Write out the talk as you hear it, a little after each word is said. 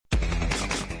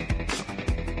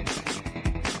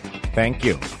Thank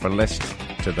you for listening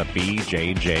to the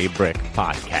BJJ Brick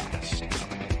Podcast.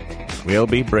 We'll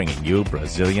be bringing you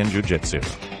Brazilian Jiu-Jitsu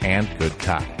and good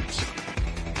times.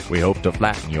 We hope to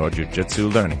flatten your Jiu-Jitsu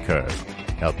learning curve,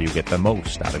 help you get the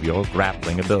most out of your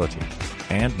grappling ability,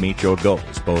 and meet your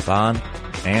goals both on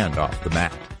and off the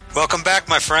mat. Welcome back,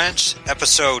 my friends.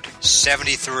 Episode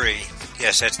 73.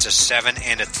 Yes, that's a 7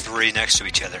 and a 3 next to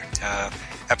each other.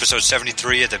 Episode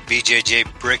 73 of the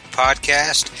BJJ Brick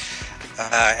Podcast.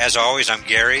 As always, I'm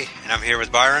Gary, and I'm here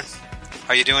with Byron.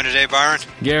 How you doing today, Byron?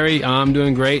 Gary, I'm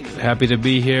doing great. Happy to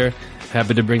be here.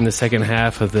 Happy to bring the second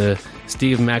half of the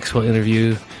Steve Maxwell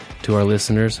interview to our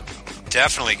listeners.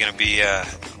 Definitely going to be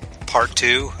part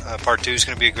 2. Part 2 is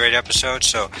going to be a great episode,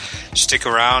 so stick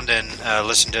around and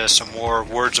listen to some more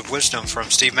words of wisdom from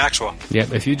Steve Maxwell.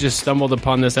 Yep, if you just stumbled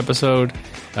upon this episode,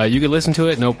 you could listen to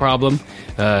it, no problem.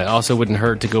 Also wouldn't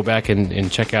hurt to go back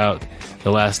and check out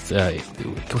the last,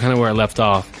 kind of where I left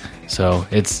off. So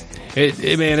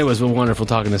it was wonderful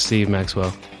talking to Steve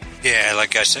Maxwell. Yeah,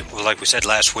 like we said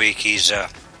last week, he's a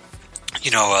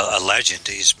legend.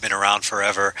 He's been around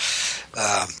forever.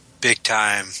 Big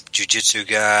time jiu-jitsu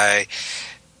guy,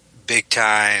 big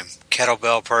time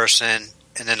kettlebell person,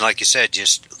 and then like you said,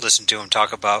 just listen to him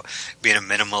talk about being a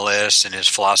minimalist and his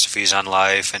philosophies on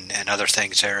life and other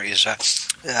things there. He's a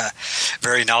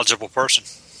very knowledgeable person.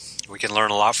 We can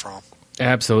learn a lot from him.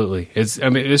 Absolutely.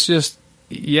 It's just,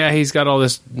 he's got all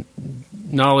this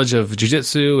knowledge of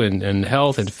jiu-jitsu and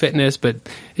health and fitness, but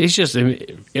he's just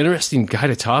an interesting guy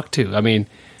to talk to. I mean,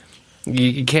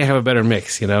 you can't have a better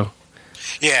mix, you know?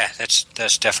 Yeah,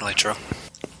 that's definitely true.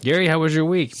 Gary, how was your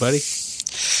week, buddy?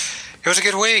 It was a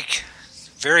good week.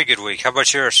 Very good week. How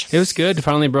about yours? It was good.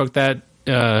 Finally broke that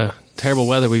terrible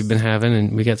weather we've been having,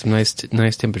 and we got some nice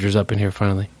temperatures up in here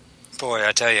finally. Boy,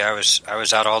 I tell you, I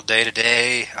was out all day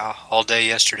today, all day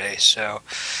yesterday, so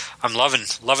I'm loving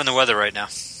the weather right now.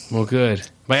 Well, good.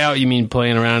 By out, you mean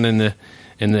playing around in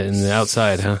the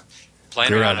outside, huh?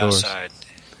 Playing around outside,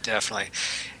 definitely.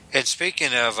 And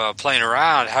speaking of playing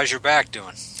around, how's your back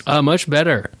doing? Much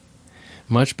better.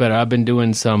 Much better. I've been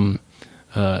doing some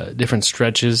different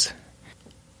stretches.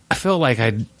 I feel like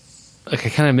I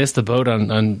kind of missed the boat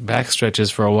on back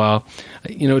stretches for a while.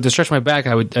 You know, to stretch my back,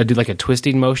 I'd do like a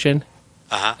twisting motion,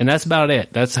 and that's about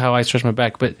it. That's how I stretch my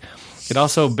back. But it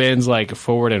also bends like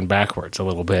forward and backwards a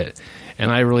little bit, and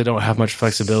I really don't have much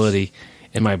flexibility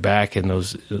in my back in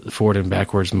those forward and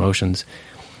backwards motions,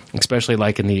 especially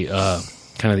like in the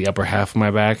kind of the upper half of my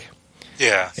back.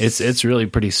 Yeah, it's really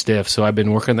pretty stiff. So I've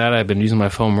been working that. I've been using my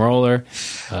foam roller,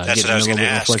 that's getting what I was a little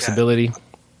bit more flexibility.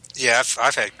 Yeah,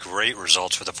 I've had great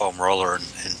results with the foam roller,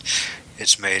 and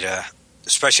it's made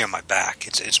especially on my back,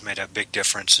 it's made a big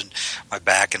difference in my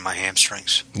back and my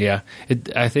hamstrings. Yeah,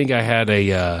 I think I had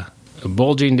a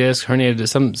bulging disc,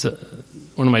 herniated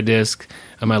one of my discs,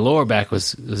 and my lower back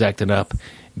was acting up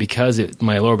because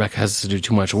my lower back has to do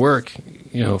too much work,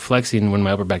 flexing when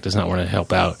my upper back does not want to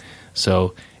help out.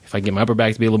 So if I get my upper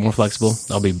back to be a little more flexible,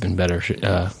 I'll be in better.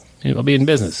 I'll be in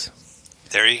business.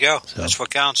 There you go. So, that's what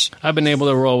counts. I've been able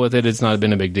to roll with it. It's not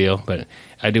been a big deal, but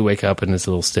I do wake up and it's a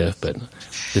little stiff. But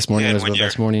this morning was the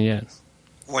best morning yet.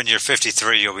 When you're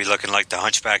 53, you'll be looking like the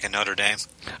Hunchback in Notre Dame.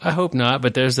 I hope not,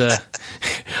 but there's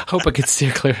hope I can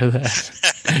steer clear of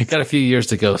that. Got a few years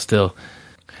to go still.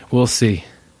 We'll see.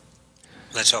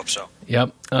 Let's hope so.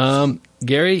 Yep.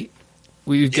 Gary,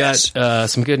 we've got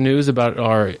some good news about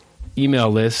our email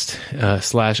list /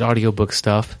 audiobook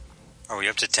stuff. Are we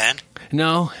up to 10?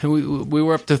 No, we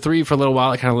were up to 3 for a little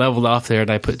while. It kind of leveled off there, and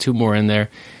I put 2 more in there.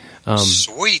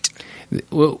 Sweet.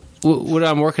 What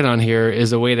I'm working on here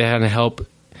is a way to kind of help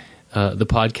the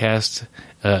podcast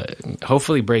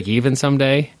hopefully break even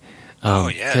someday.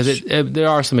 Yes. Because there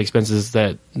are some expenses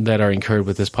that are incurred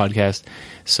with this podcast.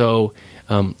 So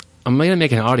I'm going to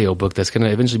make an audiobook that's going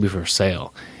to eventually be for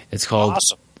sale. It's called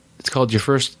Awesome. It's called Your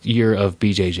First Year of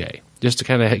BJJ, just to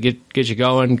kind of get you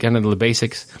going, kind of the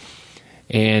basics.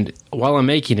 And while I'm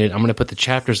making it, I'm going to put the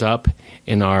chapters up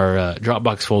in our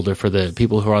Dropbox folder for the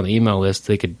people who are on the email list.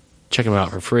 They could check them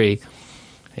out for free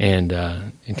and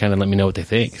kind of let me know what they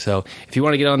think. So if you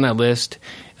want to get on that list,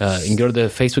 you can go to the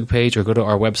Facebook page or go to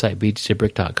our website,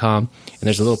 bjjbrick.com, and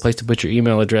there's a little place to put your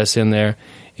email address in there,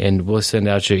 and we'll send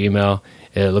out your email.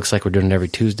 It looks like we're doing it every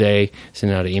Tuesday,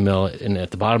 sending out an email, and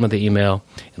at the bottom of the email,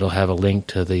 it'll have a link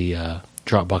to the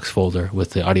Dropbox folder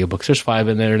with the audiobooks. There's 5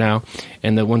 in there now,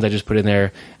 and the ones I just put in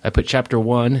there, I put Chapter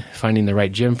 1, Finding the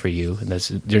Right Gym for You, and that's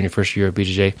during your first year of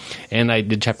BJJ, and I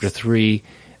did Chapter 3,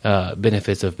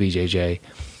 Benefits of BJJ.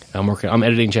 I'm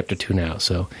editing Chapter 2 now,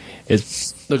 so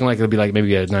it's looking like it'll be like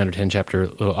maybe a 9 or 10 chapter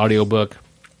little audiobook.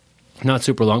 Not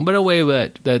super long, but a way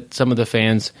that some of the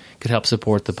fans could help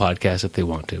support the podcast if they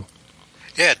want to.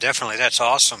 Yeah, definitely. That's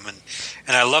awesome.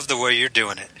 And I love the way you're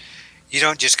doing it. You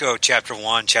don't just go chapter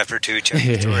 1, chapter 2,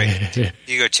 chapter 3.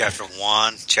 You go chapter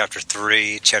 1, chapter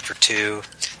 3, chapter 2.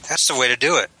 That's the way to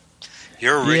do it.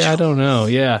 You're original. Yeah, I don't know.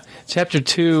 Yeah. Chapter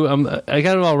 2, I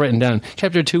got it all written down.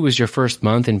 Chapter 2 was your first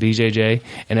month in BJJ,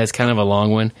 and that's kind of a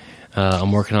long one.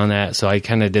 I'm working on that. So I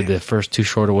kind of did the first 2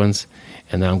 shorter ones,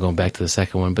 and then I'm going back to the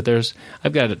second one. But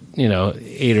I've got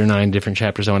 8 or 9 different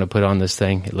chapters I want to put on this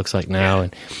thing. It looks like now,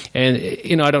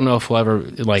 and I don't know if we'll ever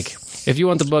if you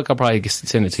want the book, I'll probably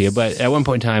send it to you. But at one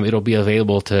point in time, it'll be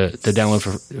available to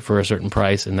download for a certain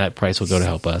price, and that price will go to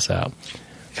help us out.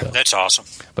 So. That's awesome.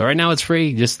 But right now it's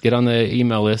free. Just get on the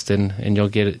email list, and you'll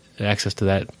get access to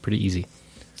that pretty easy.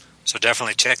 So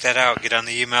definitely check that out. Get on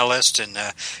the email list and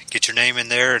get your name in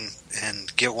there, and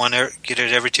get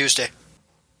it every Tuesday.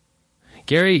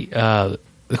 Gary, the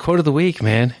quote of the week,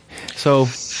 man. So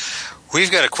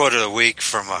we've got a quote of the week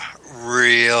from a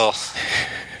real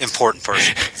important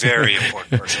person, very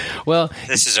important person. Well,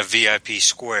 this is a VIP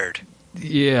squared.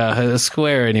 Yeah, a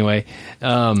square anyway.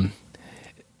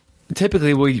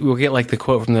 Typically, we'll get like the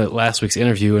quote from the last week's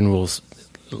interview, and we'll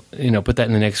put that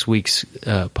in the next week's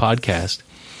podcast.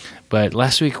 But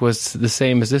last week was the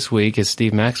same as this week as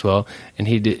Steve Maxwell, and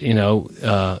he did,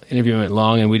 interview went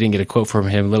long, and we didn't get a quote from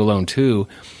him, let alone 2.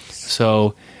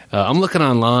 So I'm looking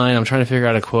online. I'm trying to figure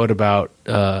out a quote about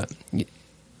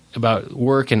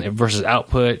work and versus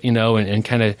output, and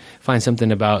kind of find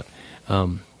something about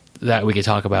that we could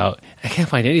talk about. I can't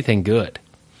find anything good.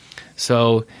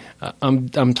 So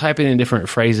I'm typing in different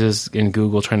phrases in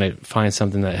Google, trying to find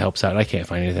something that helps out. I can't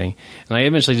find anything, and I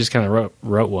eventually just kind of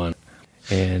wrote one.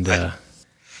 And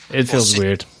it feels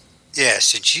weird. Yeah,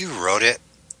 since you wrote it,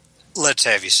 let's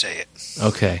have you say it.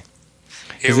 Okay.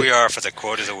 Here we are for the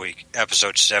quote of the week,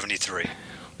 episode 73.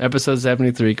 Episode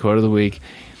 73, quote of the week.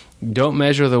 Don't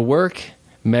measure the work,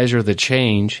 measure the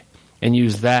change, and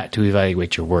use that to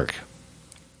evaluate your work.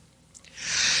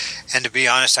 And to be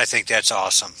honest, I think that's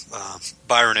awesome.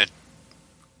 Byron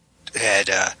had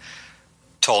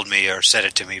told me or said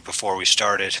it to me before we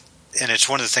started, and it's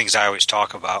one of the things I always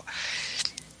talk about.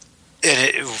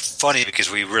 And it's funny because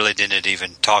we really didn't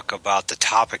even talk about the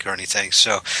topic or anything.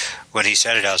 So when he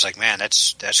said it, I was like, man,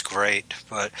 that's great.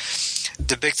 But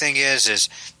the big thing is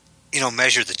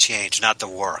measure the change, not the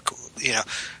work.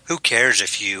 Who cares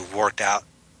if you worked out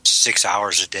 6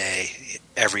 hours a day,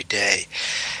 every day?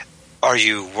 Are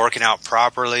you working out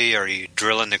properly? Are you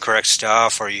drilling the correct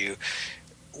stuff? Are you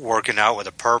working out with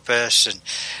a purpose? And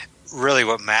really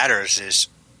what matters is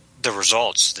the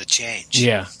results, the change.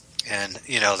 Yeah. And,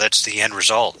 that's the end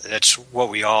result. That's what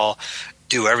we all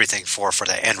do everything for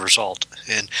the end result.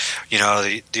 And,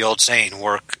 the old saying,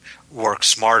 work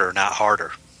smarter, not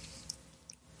harder.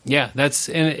 Yeah,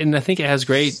 and I think it has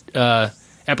great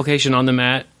application on the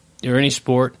mat or any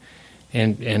sport,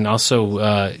 and also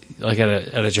like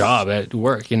at a job, at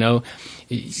work. You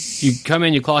come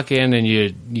in, you clock in, and you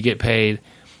get paid.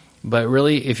 But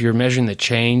really, if you're measuring the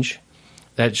change,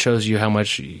 that shows you how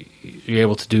much you're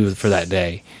able to do for that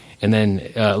day. And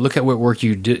then look at what work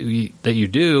you do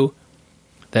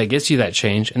that gets you that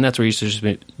change, and that's where you should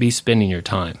just be spending your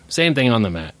time. Same thing on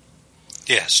the mat.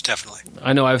 Yes, definitely.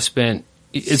 I know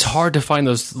it's hard to find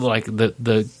those, like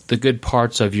the good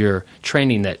parts of your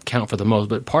training that count for the most,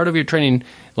 but part of your training,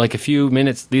 like a few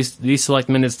minutes, these select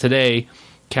minutes today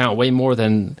count way more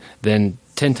than 10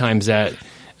 times that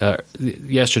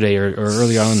yesterday or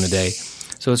earlier on in the day.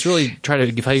 So it's really try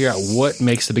to figure out what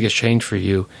makes the biggest change for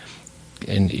you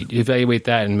and evaluate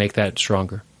that and make that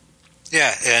stronger.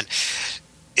 Yeah, and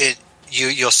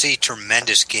you'll see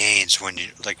tremendous gains when you,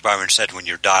 like Byron said, when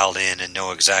you're dialed in and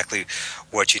know exactly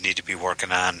what you need to be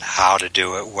working on, how to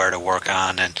do it, where to work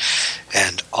on, and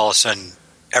all of a sudden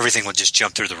everything will just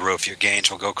jump through the roof. Your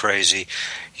gains will go crazy.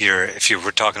 If you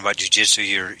were talking about jiu-jitsu,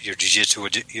 your jiu-jitsu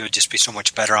would just be so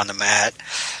much better on the mat.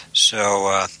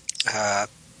 So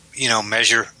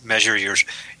measure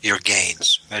your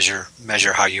gains.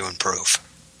 Measure how you improve.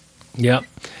 Yep.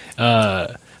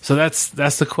 So that's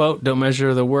the quote. Don't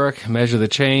measure the work, measure the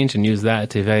change, and use that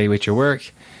to evaluate your work.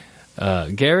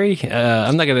 Gary,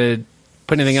 I'm not going to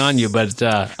put anything on you, but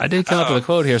I did come up with a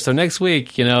quote here. So next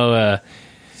week, you're going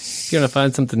to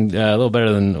find something a little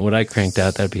better than what I cranked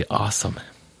out. That'd be awesome.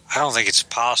 I don't think it's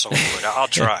possible, but I'll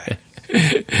try.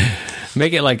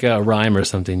 Make it like a rhyme or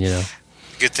something,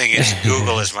 Good thing is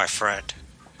Google is my friend.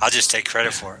 I'll just take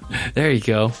credit for it. There you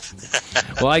go.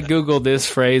 Well, I Googled this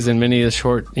phrase and many of the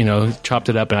short, chopped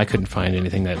it up, and I couldn't find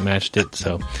anything that matched it,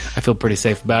 so I feel pretty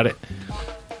safe about it.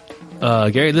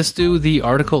 Gary, let's do the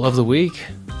article of the week.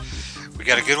 We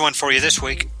got a good one for you this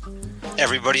week.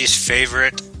 Everybody's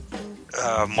favorite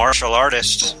martial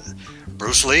artist,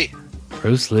 Bruce Lee.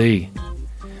 Bruce Lee.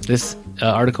 This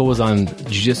article was on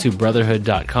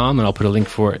jujitsubrotherhood.com, and I'll put a link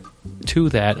to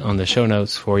that on the show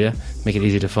notes for you. Make it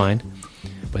easy to find.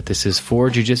 But this is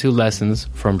 4 jiu-jitsu lessons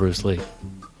from Bruce Lee.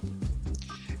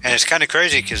 And it's kind of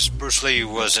crazy because Bruce Lee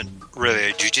wasn't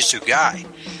really a jiu-jitsu guy,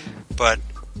 but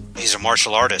he's a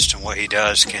martial artist, and what he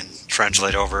does can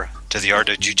translate over to the art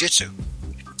of jiu-jitsu.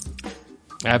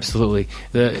 Absolutely.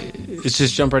 Let's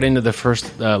just jump right into the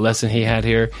first lesson he had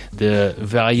here, the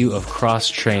value of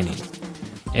cross-training.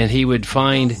 And he would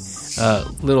find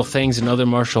little things in other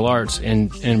martial arts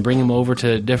and bring them over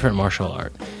to different martial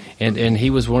art. And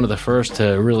he was one of the first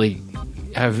to really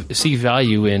see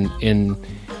value in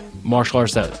martial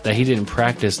arts that he didn't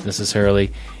practice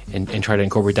necessarily, and try to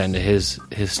incorporate that into his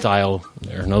style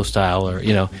or no style, or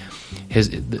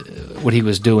what he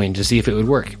was doing to see if it would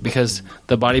work, because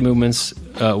the body movements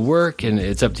work, and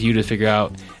it's up to you to figure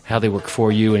out how they work for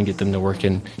you and get them to work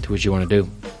into what you want to do.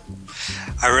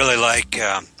 I really like,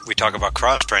 we talk about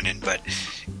cross-training, but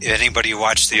anybody who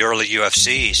watched the early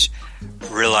UFCs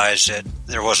realized that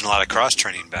there wasn't a lot of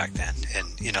cross-training back then. And,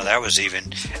 that was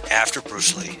even after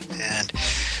Bruce Lee. And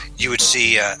you would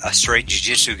see a straight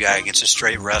jiu-jitsu guy against a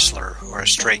straight wrestler or a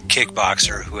straight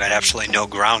kickboxer who had absolutely no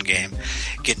ground game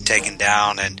getting taken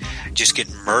down and just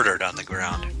getting murdered on the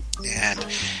ground. And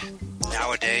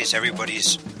nowadays,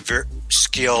 everybody's very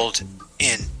skilled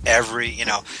in every,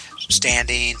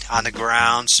 standing, on the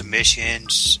ground,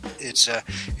 submissions. It's a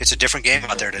different game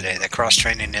out there today. That cross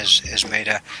training has made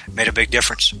a big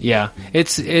difference. Yeah,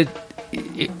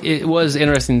 it was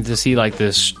interesting to see like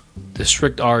the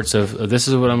strict arts of this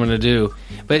is what I'm going to do.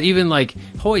 But even like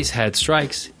Hoyce had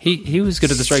strikes. He was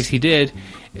good at the strikes he did,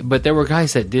 but there were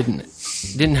guys that didn't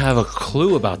have a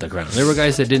clue about the ground. There were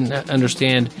guys that didn't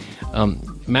understand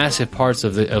massive parts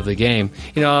of the game.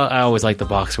 I always liked the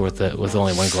boxer with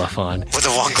only one glove on. With the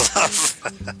one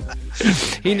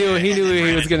glove. he knew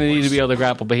he was going to need to be able to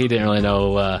grapple, but he didn't really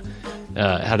know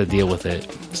how to deal with it.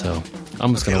 So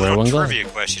I'm just going to wear one glove. Trivia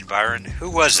question, Byron. Who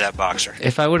was that boxer?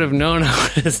 If I would have known, I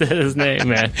would have said his name,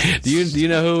 man. Do you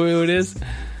know who it is?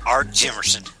 Art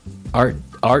Jimerson. Art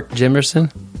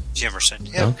Jimerson?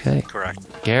 Jimerson. Yep. Okay. Correct.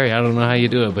 Gary, I don't know how you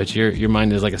do it, but your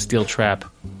mind is like a steel trap.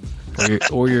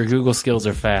 Or your Google skills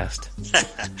are fast.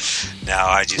 No,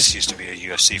 I just used to be a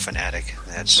UFC fanatic.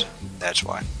 That's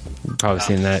why. You've probably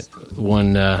seen that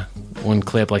one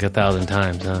clip like 1,000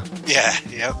 times, huh? Yeah,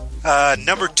 yep.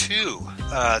 Number 2,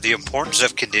 the importance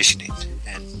of conditioning.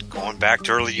 And going back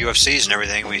to early UFCs and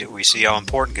everything, we see how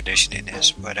important conditioning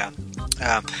is. But,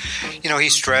 he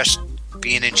stressed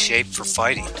being in shape for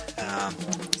fighting.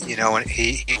 And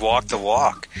he walked the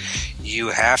walk. You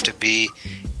have to be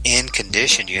in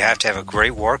condition. You have to have a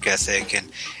great work ethic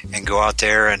and go out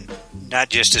there and not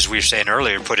just, as we were saying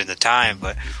earlier, put in the time,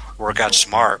 but work out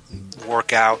smart,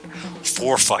 work out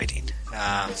for fighting.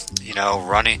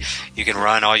 Running, you can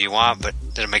run all you want, but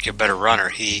that'll make you a better runner.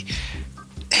 He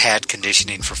had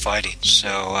conditioning for fighting.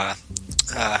 So,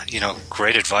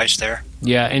 great advice there.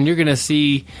 Yeah, and you're going to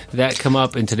see that come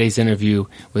up in today's interview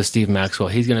with Steve Maxwell.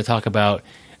 He's going to talk about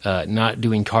not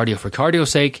doing cardio for cardio's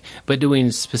sake, but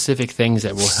doing specific things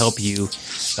that will help you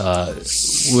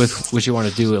with what you want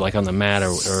to do, like on the mat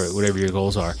or whatever your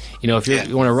goals are. If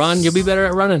you want to run, you'll be better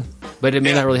at running, but it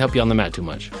may not really help you on the mat too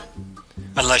much.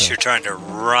 Unless you're trying to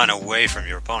run away from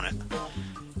your opponent.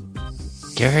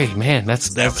 Gary, man,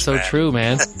 that's so bad. True,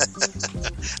 man.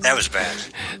 That was bad.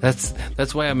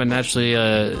 That's why I'm naturally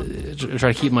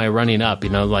try to keep my running up. I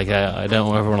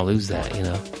don't ever want to lose that.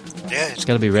 Yeah, it's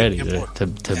got to be ready to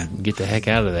get the heck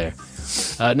out of there.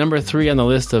 Number 3 on the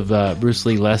list of Bruce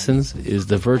Lee lessons is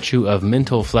the virtue of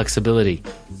mental flexibility,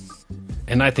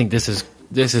 and I think this is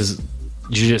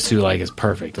jiu-jitsu is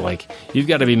perfect. You've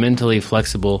got to be mentally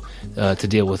flexible to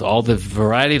deal with all the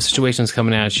variety of situations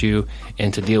coming at you,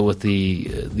 and to deal with the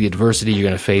adversity you're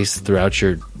going to face throughout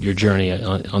your journey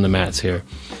on the mats here.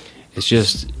 It's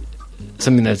just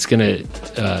something that's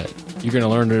you're going to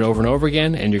learn it over and over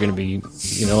again, and you're going to be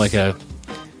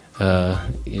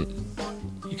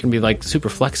you can be super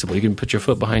flexible. You can put your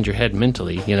foot behind your head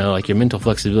mentally. Your mental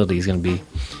flexibility is going to be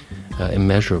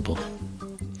immeasurable.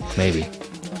 Maybe.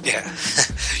 Yeah.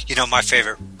 My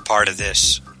favorite part of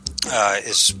this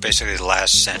is basically the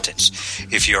last sentence.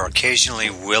 If you're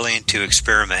occasionally willing to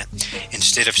experiment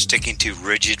instead of sticking to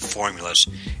rigid formulas,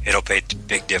 it'll pay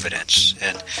big dividends.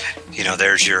 And,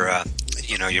 there's your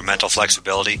mental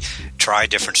flexibility. Try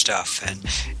different stuff, and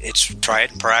try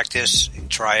it in practice.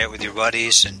 Try it with your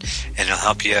buddies, and it'll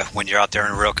help you when you're out there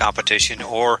in real competition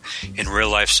or in real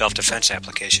life self-defense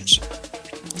applications.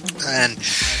 And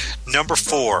number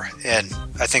 4, and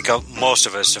I think most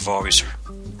of us have always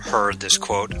heard this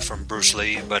quote from Bruce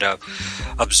Lee, but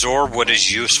absorb what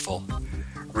is useful,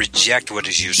 reject what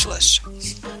is useless.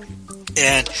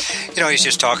 And, he's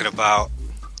just talking about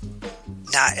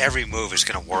not every move is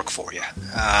going to work for you.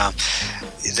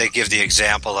 They give the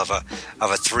example of a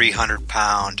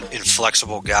 300-pound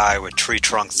inflexible guy with tree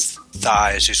trunk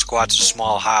thighs who squats a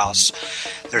small house.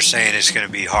 They're saying it's going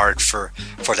to be hard for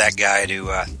that guy to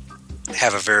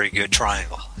have a very good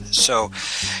triangle. So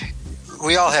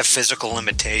we all have physical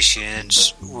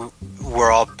limitations.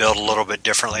 We're all built a little bit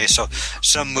differently, so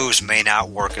some moves may not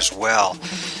work as well.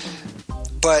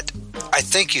 But I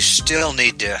think you still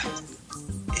need to,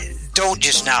 don't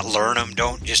just not learn them,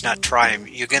 don't just not try them.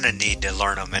 You're going to need to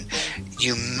learn them, and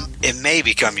it may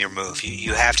become your move.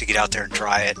 You have to get out there and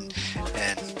try it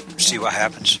and see what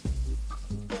happens.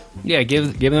 Yeah,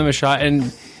 give them a shot,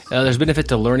 and there's benefit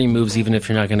to learning moves even if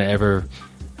you're not going to ever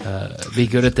be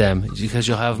good at them, because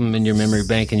you'll have them in your memory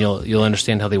bank and you'll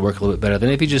understand how they work a little bit better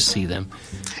than if you just see them.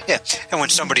 Yeah, and when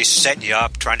somebody's setting you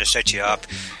up, trying to set you up,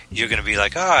 you're going to be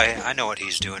like, I know what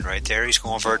he's doing right there. He's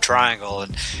going for a triangle,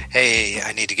 and hey,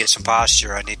 I need to get some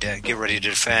posture. I need to get ready to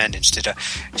defend, instead of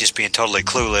just being totally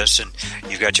clueless and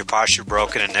you've got your posture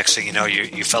broken, and next thing you know,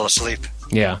 you fell asleep.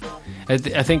 Yeah. I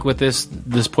think with this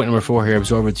point number 4 here,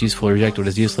 absorb what's useful, reject what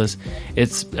is useless,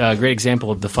 it's a great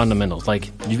example of the fundamentals.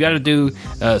 Like, you've got to do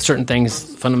certain things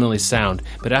fundamentally sound,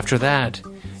 but after that,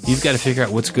 you've got to figure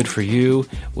out what's good for you,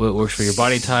 what works for your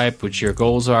body type, what your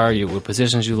goals are, what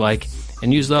positions you like,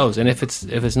 and use those. And if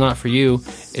it's not for you,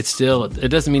 it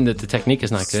doesn't mean that the technique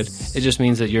is not good. It just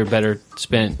means that you're better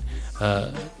spending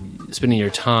your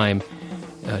time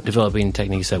developing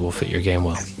techniques that will fit your game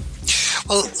well.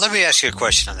 Well, let me ask you a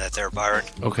question on that there, Byron.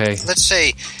 Okay. Let's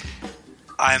say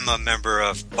I'm a member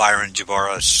of Byron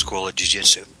Jabara's School of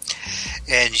Jiu-Jitsu,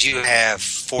 and you have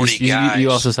 40 guys. You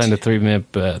also signed a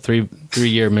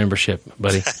 3-year membership,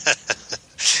 buddy.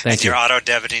 Thank and you. You're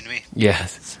auto-debiting me?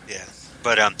 Yes. Yeah.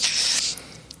 But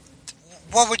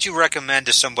what would you recommend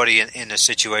to somebody in a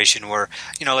situation where,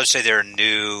 let's say they're a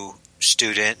new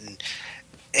student,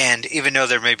 and even though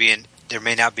there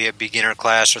may not be a beginner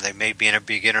class, or they may be in a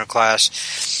beginner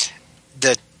class,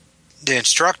 the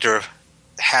instructor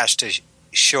has to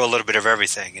show a little bit of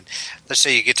everything. And let's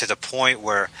say you get to the point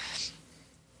where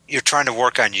you're trying to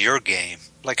work on your game.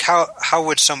 Like, how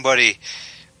would somebody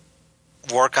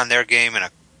work on their game in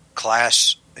a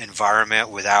class environment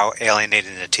without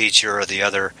alienating the teacher or the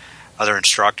other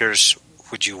instructors?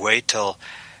 Would you wait till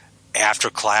after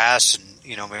class and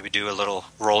maybe do a little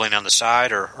rolling on the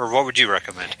side, or what would you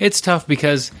recommend? It's tough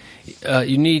because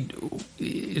you need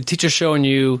a teacher showing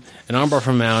you an armbar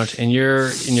for mount, and you're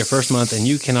in your first month and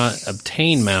you cannot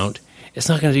obtain mount. It's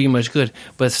not going to do you much good,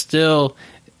 but it's still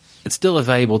a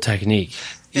valuable technique.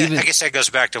 Yeah, I guess that goes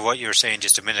back to what you were saying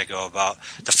just a minute ago about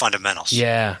the fundamentals.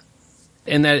 Yeah,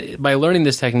 and that by learning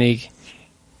this technique,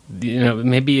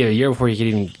 maybe a year before you can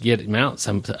even get mount.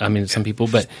 Some people,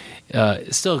 but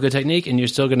it's still a good technique, and you're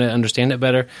still going to understand it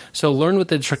better. So learn what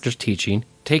the instructor's teaching.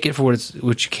 Take it for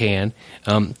what you can.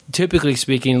 Typically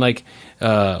speaking, like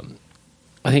I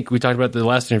think we talked about the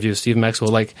last interview with Steve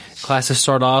Maxwell. Like, classes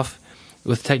start off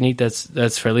with technique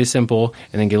that's fairly simple,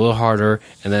 and then get a little harder,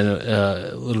 and then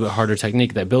a little bit harder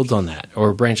technique that builds on that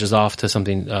or branches off to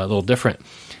something a little different.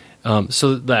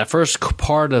 So that first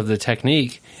part of the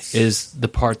technique is the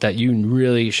part that you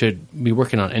really should be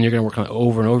working on, and you're going to work on it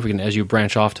over and over again as you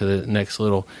branch off to the next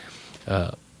little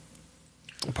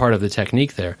part of the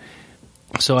technique there.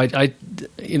 So I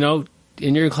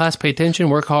in your class, pay attention,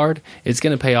 work hard. It's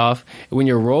going to pay off. When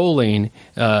you're rolling,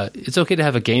 it's okay to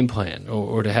have a game plan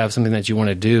or to have something that you want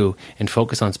to do and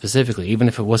focus on specifically, even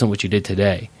if it wasn't what you did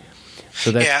today.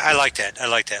 So yeah, I like that.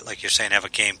 Like you're saying, have a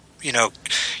game.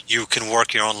 You can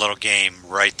work your own little game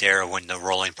right there when the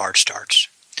rolling part starts.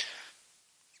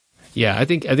 Yeah, I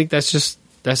think that's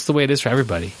the way it is for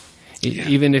everybody. Yeah.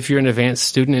 Even if you're an advanced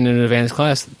student in an advanced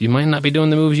class, you might not be doing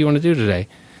the moves you want to do today.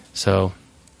 So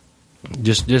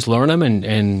just learn them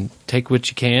and take what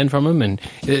you can from them. And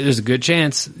there's a good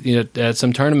chance, at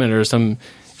some tournament or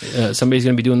somebody's going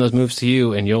to be doing those moves to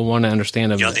you, and you'll want to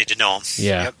understand them. You'll need to know them.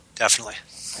 Yeah, yep, definitely.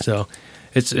 So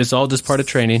it's all just part of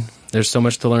training. There's so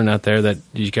much to learn out there that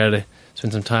you got to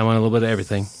spend some time on a little bit of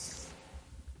everything.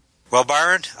 Well,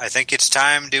 Byron, I think it's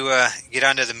time to get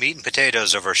on to the meat and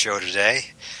potatoes of our show today,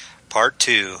 part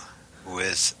 2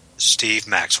 with Steve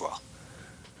Maxwell.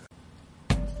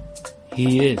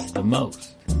 He is the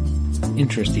most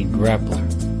interesting grappler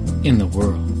in the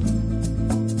world.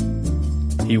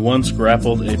 He once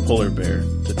grappled a polar bear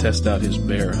to test out his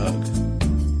bear hug.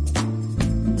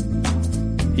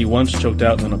 He once choked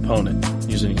out an opponent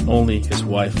using only his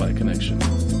Wi-Fi connection.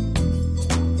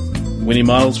 When he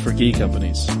models for gi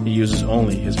companies, he uses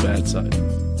only his bad side.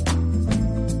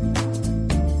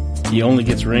 He only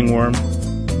gets ringworm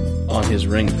on his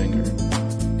ring finger.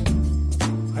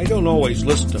 I don't always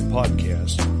listen to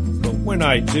podcasts, but when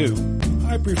I do,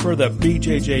 I prefer the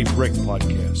BJJ Brick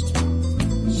podcast.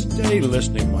 Stay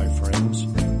listening, my friends.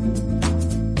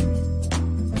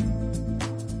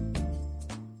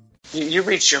 You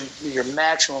reach your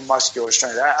maximum muscular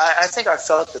strength. I think I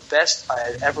felt the best I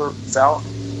had ever felt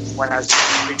when I was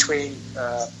between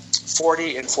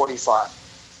 40 and 45.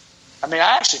 I mean,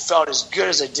 I actually felt as good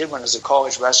as I did when I was a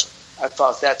college wrestler. I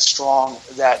felt that strong,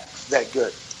 that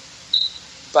good.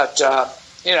 But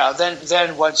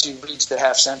then once you reach the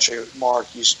half-century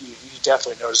mark, you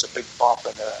definitely notice a big bump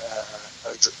and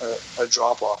a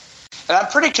drop-off. And I'm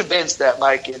pretty convinced that,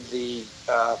 like in the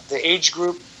age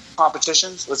group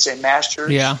competitions, let's say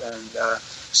Masters and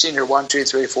Senior 1, 2,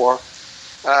 3, 4,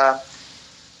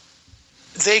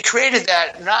 they created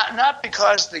that not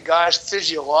because the guys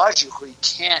physiologically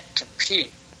can't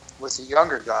compete with the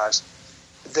younger guys.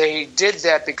 They did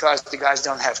that because the guys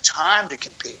don't have time to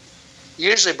compete.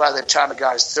 Usually by the time a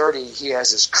guy's 30, he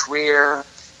has his career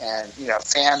and,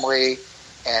 family,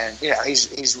 and,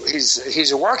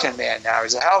 he's a working man now.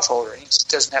 He's a householder. He just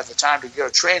doesn't have the time to go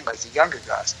train like the younger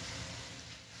guys.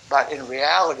 But in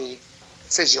reality,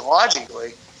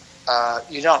 physiologically,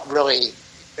 you don't really,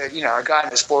 a guy in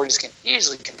his 40s can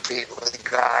easily compete with a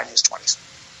guy in his 20s.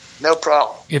 No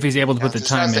problem. If he's able to put the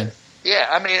time in. Yeah,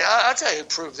 I mean, I'll tell you who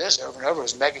proved this over and over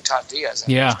was Megaton Diaz.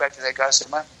 I respected that guy so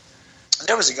much.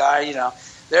 There was a guy,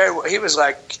 he was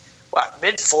like,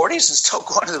 mid-40s and still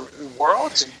going to the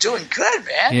Worlds and doing good,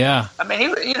 man. Yeah. I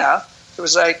mean, it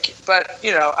was like, but,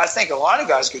 I think a lot of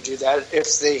guys could do that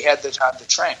if they had the time to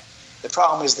train. The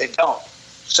problem is they don't.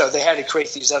 So they had to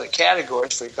create these other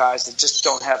categories for guys that just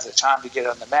don't have the time to get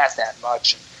on the mat that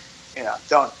much and,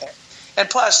 don't. And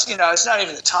plus, it's not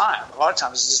even the time. A lot of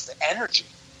times it's just the energy.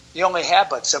 You only have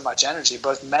but so much energy,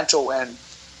 both mental and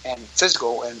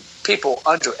physical, and people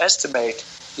underestimate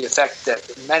the effect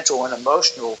that mental and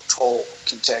emotional toll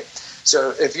can take.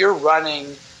 So if you're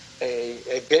running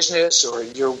a business or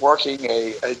you're working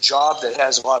a job that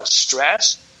has a lot of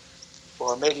stress,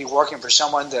 or maybe working for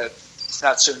someone that's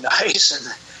not so nice and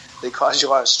they cause you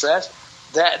a lot of stress,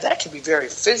 that can be very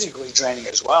physically draining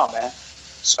as well, man.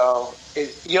 So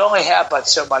you only have but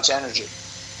so much energy.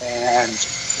 And,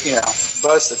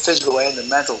 both the physical and the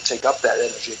mental take up that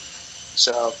energy.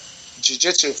 So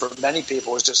jiu-jitsu for many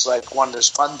people is just like one of those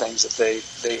fun things that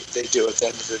they do at the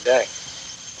end of the day.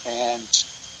 And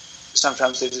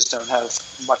sometimes they just don't have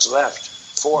much left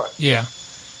for it. Yeah.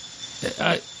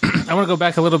 I want to go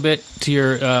back a little bit to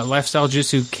your lifestyle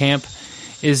jiu-jitsu camp.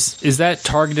 Is that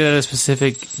targeted at a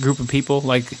specific group of people?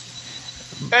 Like,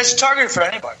 it's targeted for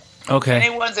anybody. Okay.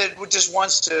 Anyone that just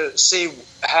wants to see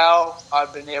how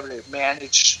I've been able to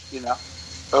manage,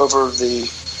 over the,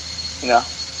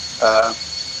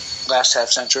 last half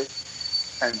century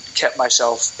and kept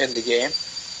myself in the game.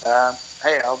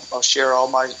 Hey, I'll share all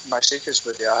my secrets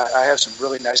with you. I have some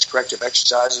really nice corrective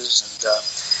exercises,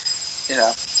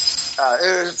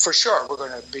 and for sure we're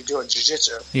going to be doing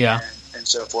jiu-jitsu and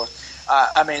so forth.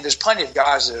 I mean, there's plenty of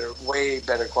guys that are way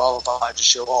better qualified to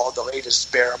show all the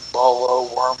latest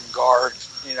berimbolo, worm guard,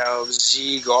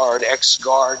 Z guard, X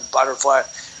guard, butterfly,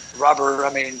 rubber.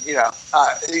 I mean, you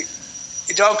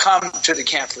don't come to the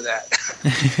camp for that.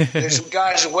 There's some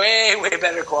guys way, way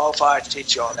better qualified to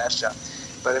teach you all that stuff.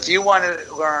 But if you want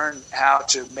to learn how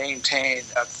to maintain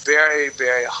a very,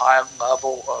 very high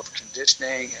level of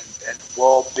conditioning and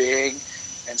well-being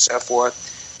and so forth,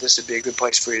 this would be a good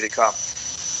place for you to come.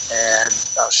 And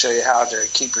I'll show you how to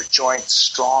keep your joints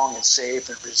strong and safe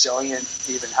and resilient,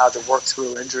 even how to work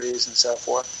through injuries and so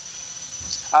forth.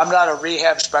 I'm not a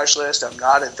rehab specialist. I'm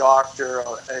not a doctor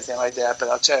or anything like that. But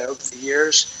I'll tell you, over the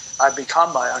years, I've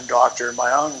become my own doctor,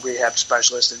 my own rehab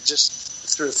specialist, and just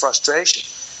through frustration.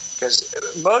 Because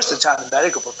most of the time, the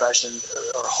medical profession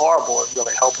are horrible at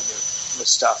really helping you with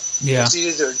stuff. Yeah. It's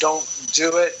either don't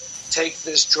do it, take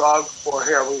this drug, or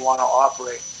here we want to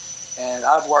operate. And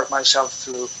I've worked myself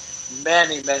through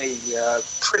many, many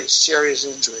pretty serious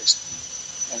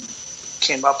injuries and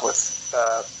came up with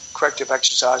corrective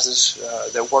exercises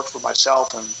that worked for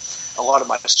myself and a lot of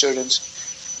my students.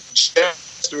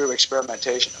 Just through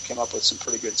experimentation, I came up with some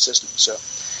pretty good systems. So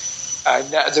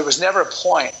there was never a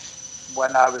point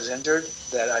when I was injured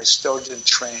that I still didn't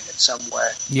train in some way.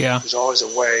 Yeah. There's always a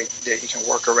way that you can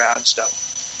work around stuff.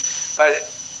 But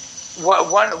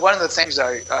one of the things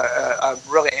I'm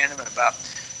really animate about,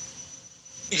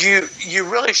 you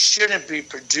really shouldn't be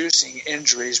producing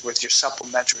injuries with your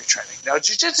supplementary training. Now,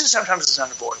 jiu-jitsu sometimes is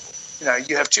unavoidable.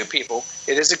 You have two people.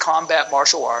 It is a combat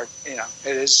martial art. It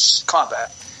is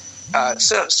combat.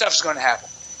 So stuff's going to happen.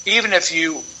 Even if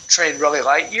you train really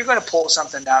light, you're going to pull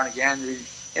something down again.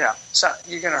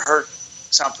 You're going to hurt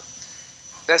something.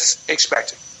 That's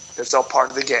expected. That's all part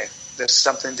of the game. That's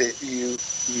something that you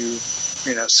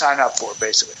sign up for,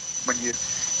 basically, when you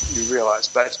realize.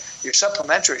 But your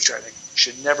supplementary training, you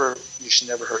should never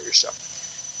hurt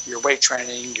yourself. Your weight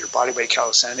training, your body weight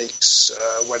calisthenics,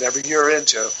 whatever you're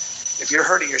into, if you're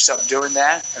hurting yourself doing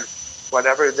that or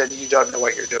whatever, then you don't know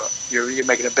what you're doing. You're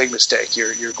making a big mistake.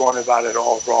 You're going about it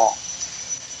all wrong.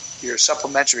 Your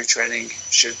supplementary training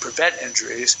should prevent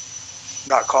injuries,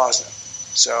 not cause them.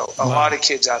 So a lot of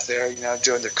kids out there,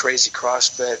 doing the crazy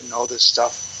CrossFit and all this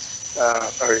stuff,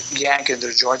 are yanking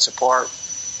their joints apart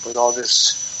with all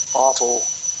this awful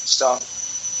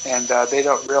stuff, and they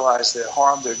don't realize the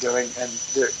harm they're doing. And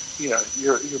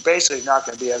you're basically not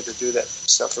going to be able to do that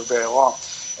stuff for very long,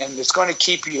 and it's going to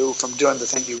keep you from doing the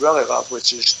thing you really love,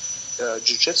 which is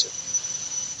jiu-jitsu.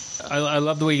 I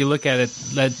love the way you look at it.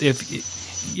 That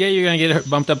you're going to get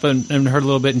bumped up and hurt a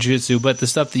little bit in jiu-jitsu, but the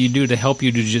stuff that you do to help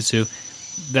you do jiu-jitsu,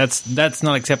 that's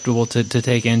not acceptable to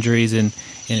take injuries and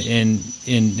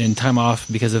time off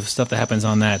because of stuff that happens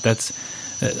on that.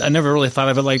 I never really thought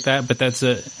of it like that, but that's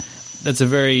a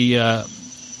very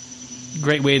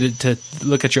great way to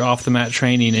look at your off the mat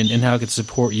training and how it could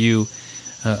support you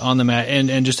on the mat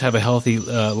and just have a healthy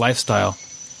lifestyle.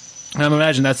 And I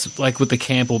imagine that's like with the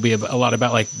camp will be a lot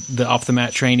about like the off the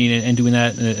mat training and doing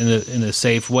that in a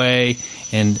safe way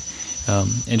and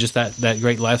just that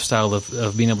great lifestyle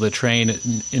of being able to train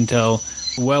until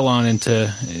well on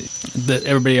into that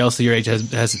everybody else at your age has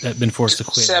been forced to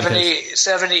quit. 70,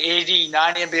 80,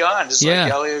 90 and beyond is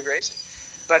like Elliot Gracie.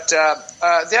 But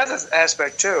the other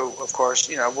aspect too, of course,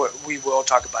 we will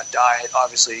talk about diet.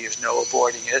 Obviously, there's no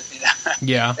avoiding it.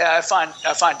 Yeah. I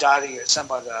find dieting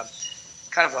somewhat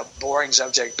kind of a boring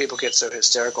subject. People get so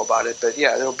hysterical about it. But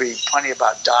yeah, there'll be plenty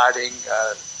about dieting,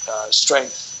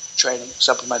 strength training,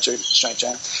 supplementary strength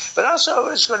training. But also,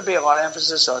 there's going to be a lot of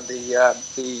emphasis on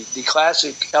the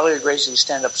classic Elliot Gracie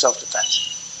stand-up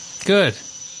self-defense. Good.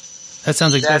 That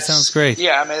sounds great.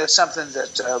 Yeah, I mean, it's something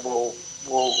that will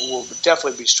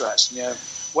definitely be stressed.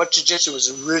 What jiu-jitsu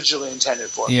was originally intended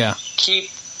for. Yeah. Keep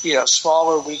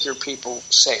smaller, weaker people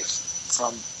safe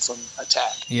from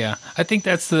attack. Yeah, I think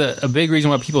that's a big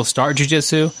reason why people start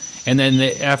jiu-jitsu, and then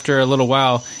after a little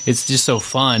while, it's just so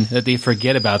fun that they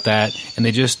forget about that and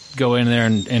they just go in there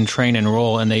and train and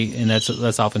roll, and that's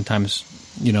oftentimes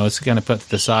it's kind of put to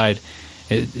the side,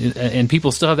 and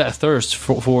people still have that thirst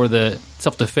for the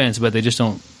self-defense, but they just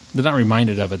don't. They're not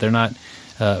reminded of it. They're not.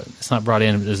 It's not brought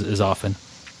in as often.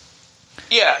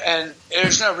 Yeah, and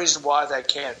there's no reason why that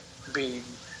can't be,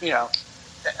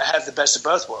 have the best of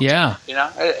both worlds. Yeah.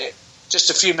 Just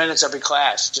a few minutes every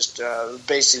class, just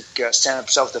basic stand-up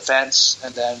self-defense,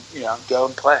 and then, go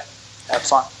and play. Have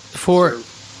fun.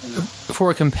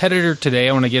 For a competitor today,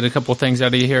 I want to get a couple of things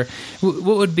out of you here.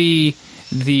 What would be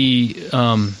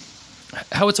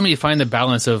how would somebody find the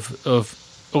balance of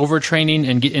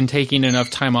overtraining and taking enough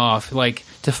time off, like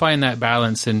to find that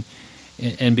balance and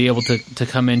be able to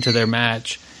come into their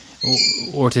match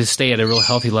or to stay at a real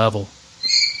healthy level?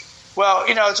 Well,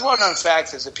 it's a well-known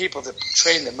fact that the people that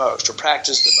train the most or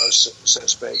practice the most, so to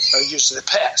speak, are usually the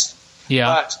best. Yeah.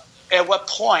 But at what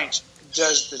point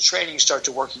does the training start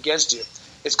to work against you?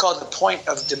 It's called the point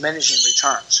of diminishing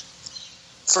returns.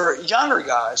 For younger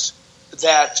guys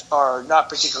that are not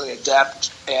particularly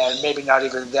adept and maybe not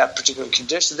even in that particular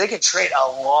condition, they can train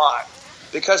a lot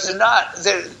because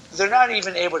they're not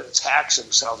even able to tax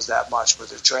themselves that much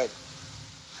with their training.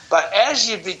 But as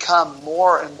you become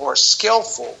more and more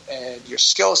skillful and your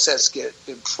skill sets get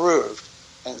improved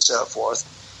and so forth,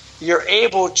 you're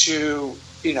able to,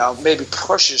 maybe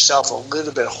push yourself a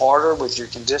little bit harder with your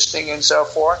conditioning and so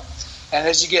forth. And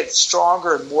as you get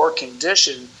stronger and more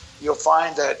conditioned, you'll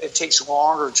find that it takes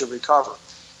longer to recover.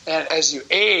 And as you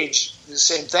age, the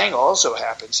same thing also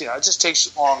happens. It just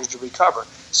takes longer to recover.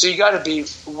 So you got to be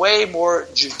way more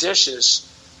judicious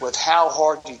with how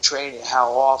hard you train and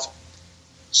how often.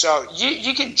 So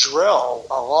you can drill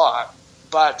a lot,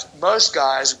 but most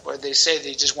guys, when they say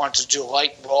they just want to do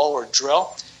light roll or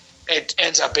drill, it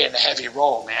ends up being a heavy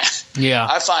roll, man. Yeah.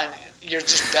 I find you're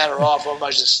just better off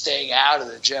almost just staying out of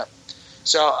the gym.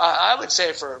 So I would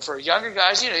say for younger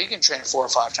guys, you can train 4 or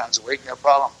 5 times a week, no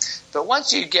problem. But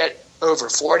once you get over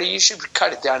 40, you should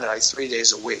cut it down to like 3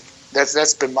 days a week.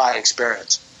 That's been my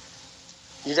experience.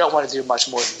 You don't want to do much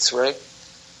more than 3.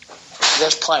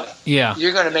 There's plenty. Yeah.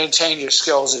 You're going to maintain your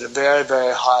skills at a very,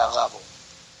 very high level.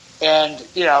 And,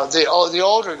 the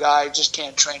older guy just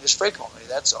can't train as frequently,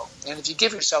 that's all. And if you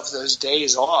give yourself those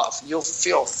days off, you'll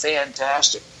feel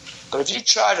fantastic. But if you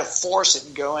try to force it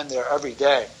and go in there every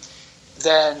day,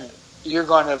 then you're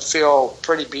going to feel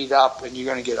pretty beat up and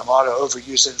you're going to get a lot of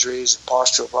overuse injuries and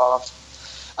postural problems.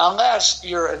 Unless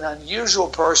you're an unusual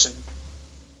person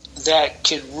that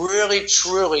can really,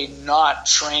 truly not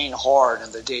train hard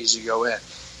in the days you go in.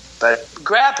 But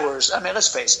grapplers, let's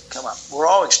face it, come on, we're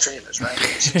all extremists, right?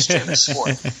 It's an extremist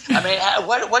sport.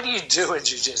 What do you do in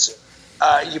jiu-jitsu?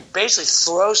 You basically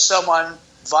throw someone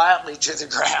violently to the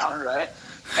ground, right?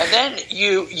 And then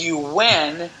you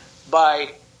win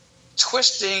by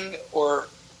twisting or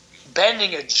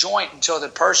bending a joint until the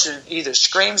person either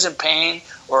screams in pain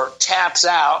or taps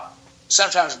out,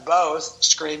 sometimes both,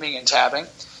 screaming and tapping,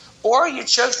 or you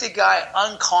choke the guy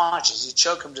unconscious. You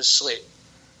choke him to sleep.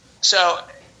 So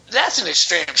that's an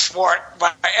extreme sport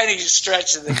by any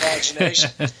stretch of the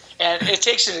imagination. And it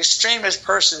takes an extremist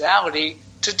personality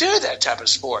to do that type of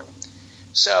sport.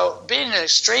 So being an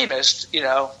extremist,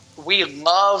 we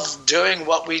love doing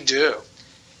what we do.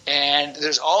 And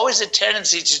there's always a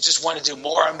tendency to just want to do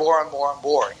more and more and more and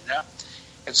more,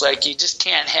 It's like you just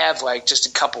can't have just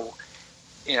a couple,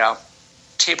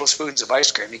 tablespoons of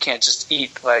ice cream. You can't just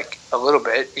eat a little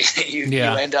bit. You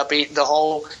end up eating the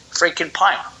whole freaking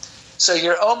pint. So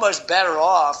you're almost better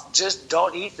off just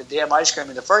don't eat the damn ice cream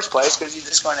in the first place because you're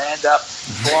just going to end up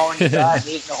blowing your diet and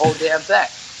eating the whole damn thing.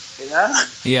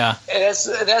 Yeah. And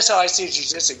that's how I see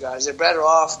jiu-jitsu guys. They're better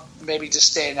off maybe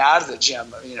just staying out of the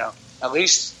gym, at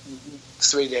least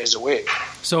 3 days a week.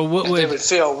 So they would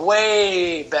feel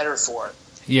way better for it.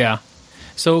 Yeah.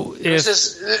 So there's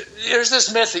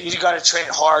this myth that you got to train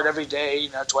hard every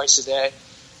day, twice a day,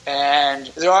 and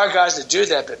there are guys that do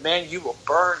that, but man, you will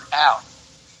burn out.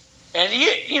 And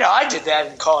I did that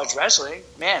in college wrestling.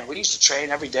 Man, we used to train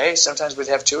every day. Sometimes we'd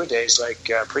have 2 days,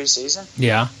 preseason.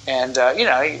 Yeah. And a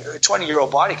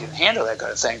 20-year-old body can handle that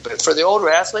kind of thing. But for the older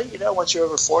athlete, once you're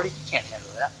over 40, you can't handle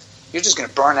that. You're just going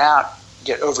to burn out,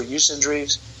 get overuse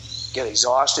injuries, get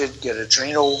exhausted, get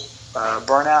adrenal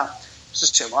burnout. It's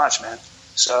just too much, man.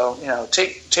 So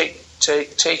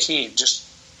take heed. Just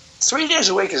 3 days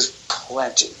a week is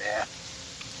plenty, man.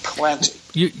 Plenty.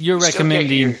 You're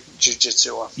recommending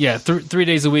jiu-jitsu on. Yeah, 3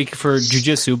 days a week for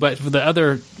jiu-jitsu. But for the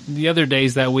other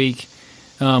days that week,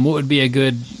 what would be a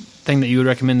good thing that you would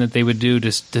recommend that they would do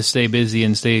to stay busy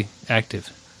and stay active?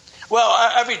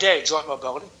 Well, every day, joint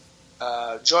mobility.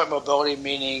 Joint mobility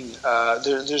meaning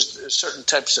there's certain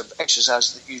types of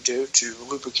exercises that you do to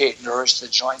lubricate and nourish the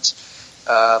joints.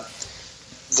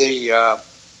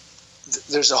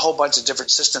 There's a whole bunch of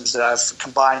different systems that I've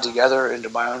combined together into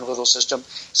my own little system.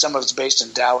 Some of it's based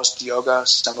in Taoist yoga.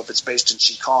 Some of it's based in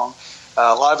Qigong.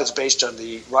 A lot of it's based on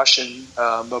the Russian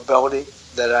mobility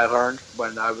that I learned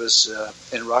when I was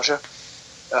in Russia.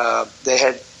 They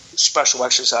had special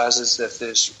exercises that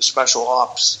the special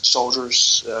ops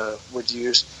soldiers would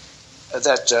use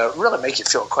that really make you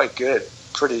feel quite good,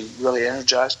 really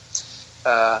energized.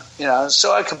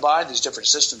 So I combined these different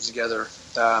systems together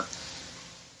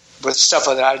with stuff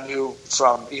that I knew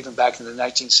from even back in the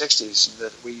 1960s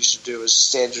that we used to do as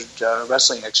standard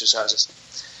wrestling exercises.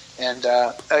 And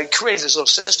I created this little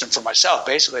system for myself,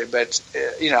 basically. But,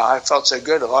 I felt so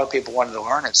good. A lot of people wanted to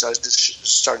learn it. So I just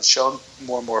started showing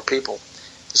more and more people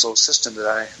this little system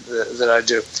that I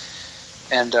do.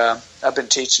 And I've been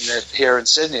teaching it here in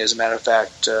Sydney, as a matter of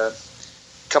fact, a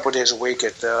couple of days a week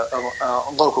at a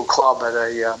local club at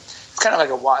a kind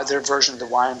of like their version of the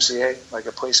YMCA, like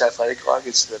a police athletic club.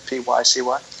 It's the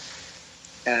PYCY.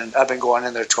 And I've been going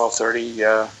in there 12:30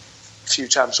 a few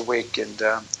times a week and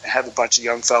have a bunch of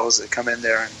young fellows that come in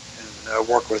there and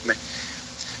work with me.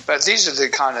 But these are the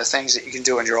kind of things that you can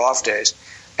do on your off days.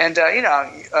 And,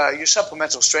 your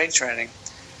supplemental strength training,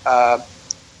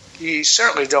 you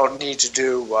certainly don't need to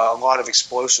do a lot of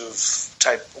explosive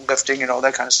type lifting and all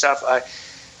that kind of stuff.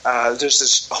 There's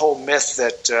this whole myth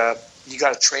that you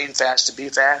got to train fast to be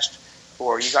fast,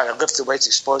 or you got to lift the weights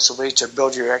explosively to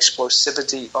build your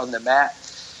explosivity on the mat.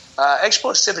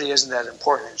 Explosivity isn't that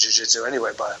important in jiu-jitsu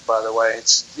anyway. By the way,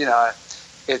 it's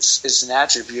an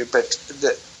attribute, but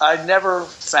I never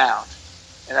found,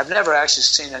 and I've never actually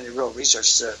seen any real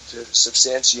research to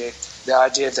substantiate the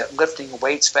idea that lifting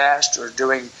weights fast or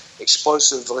doing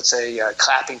explosive, let's say,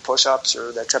 clapping push-ups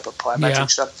or that type of plyometric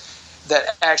stuff,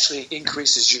 that actually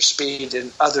increases your speed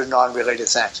and other non-related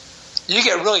things. You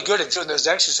get really good at doing those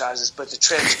exercises, but the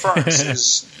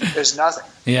transference is nothing.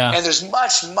 Yeah. And there's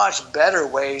much, much better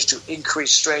ways to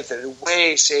increase strength that are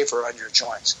way safer on your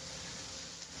joints.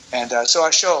 And so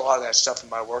I show a lot of that stuff in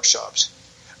my workshops.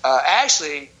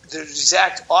 Actually, the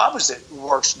exact opposite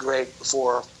works great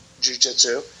for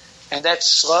jiu-jitsu, and that's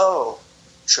slow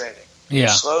training. Yeah.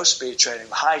 Slow speed training,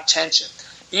 high tension,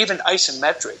 even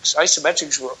isometrics.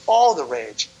 Isometrics were all the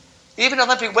rage. Even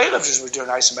Olympic weightlifters were doing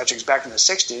isometrics back in the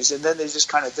 60s, and then they just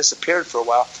kind of disappeared for a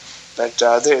while. But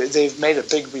they've made a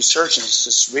big resurgence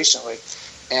just recently.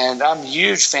 And I'm a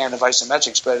huge fan of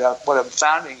isometrics, but what I'm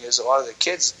finding is a lot of the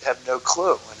kids have no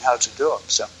clue on how to do them.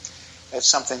 So that's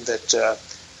something that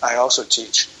I also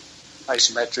teach.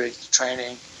 Isometric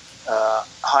training,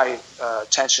 high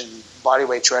tension body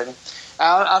weight training.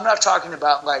 I'm not talking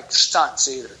about like stunts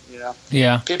either, you know.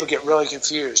 Yeah. People get really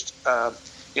confused.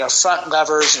 Front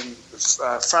levers and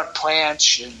front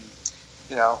planche and,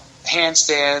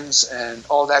 handstands and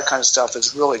all that kind of stuff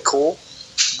is really cool,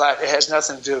 but it has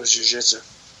nothing to do with jiu-jitsu.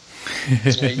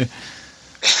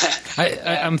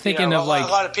 I'm thinking of like a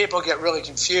lot of people get really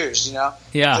confused. Yeah.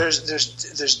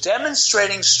 There's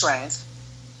demonstrating strength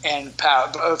and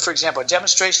power. For example, a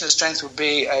demonstration of strength would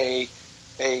be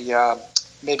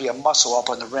maybe a muscle up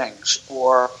on the rings,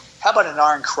 or how about an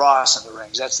iron cross on the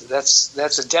rings?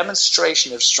 That's a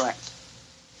demonstration of strength.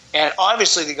 And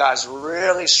obviously the guy's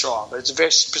really strong, but it's a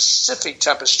very specific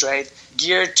type of strength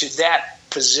geared to that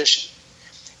position.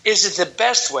 Is it the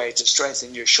best way to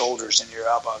strengthen your shoulders and your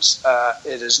elbows?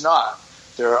 It is not.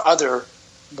 There are other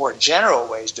more general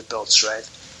ways to build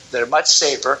strength that are much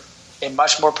safer and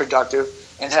much more productive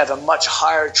and have a much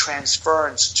higher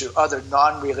transference to other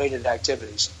non-related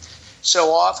activities.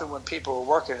 So often when people are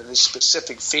working on these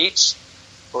specific feats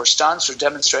or stunts or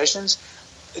demonstrations,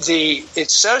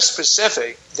 it's so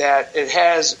specific that it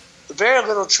has very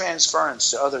little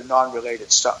transference to other non-related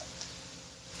stuff.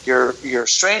 Your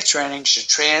strength training should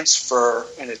transfer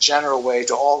in a general way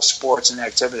to all sports and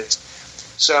activities.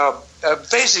 So a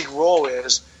basic rule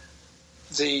is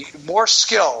the more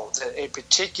skill that a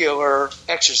particular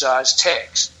exercise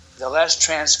takes, the less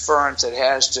transference it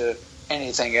has to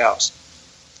anything else.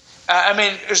 I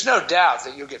mean, there's no doubt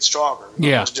that you'll get stronger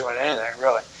doing anything,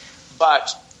 really.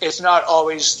 But it's not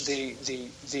always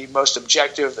the most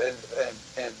objective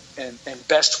and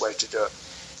best way to do it.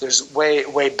 There's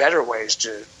way better ways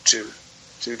to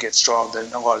get strong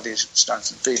than a lot of these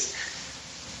stunts and feet.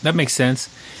 That makes sense.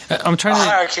 I'm trying to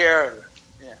higher care.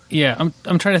 Yeah,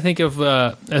 I'm trying to think of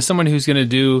as someone who's going to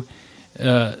do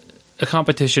a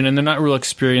competition and they're not real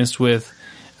experienced with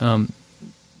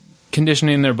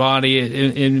conditioning their body,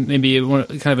 and maybe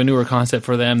kind of a newer concept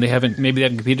for them. They haven't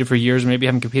competed for years, or maybe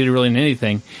haven't competed really in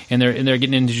anything, and they're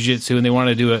getting into jiu-jitsu and they want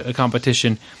to do a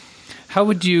competition. How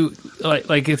would you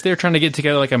like if they're trying to get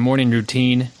together like a morning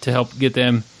routine to help get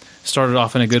them started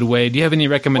off in a good way? Do you have any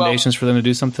recommendations for them to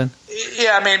do something?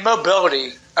 Yeah, I mean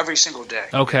mobility every single day.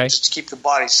 Okay, just to keep the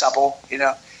body supple,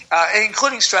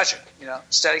 including stretching.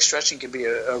 Static stretching can be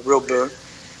a real boon.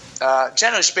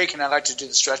 Generally speaking, I like to do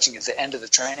the stretching at the end of the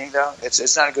training, though.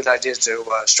 It's not a good idea to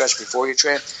stretch before you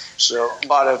train. So a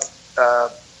lot of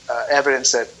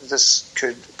evidence that this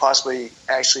could possibly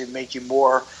actually make you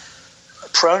more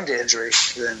prone to injury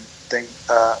than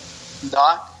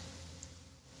not,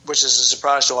 which is a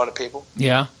surprise to a lot of people.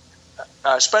 Yeah.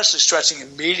 Especially stretching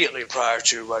immediately prior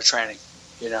to training.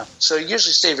 So you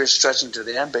usually save your stretching to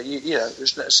the end, but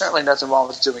there's certainly nothing wrong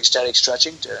with doing static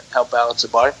stretching to help balance the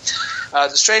body. The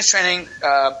strength training,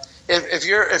 if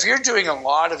you're doing a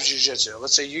lot of jiu-jitsu,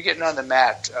 let's say you're getting on the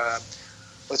mat,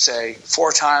 let's say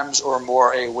 4 times or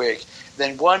more a week,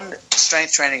 then one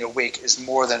strength training a week is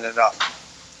more than enough.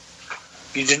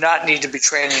 You do not need to be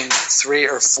training 3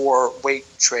 or 4 weight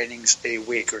trainings a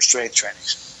week or strength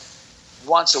trainings.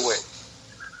 Once a week.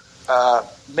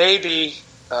 Maybe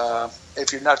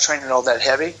if you're not training all that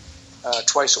heavy,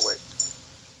 twice a week.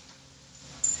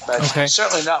 But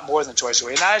certainly not more than twice a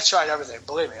week. And I tried everything.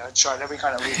 Believe me, I tried every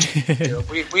kind of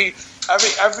routine.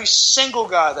 Every single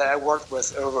guy that I worked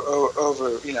with over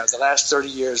the last 30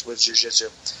 years with jiu-jitsu,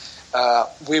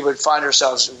 we would find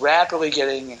ourselves rapidly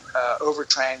getting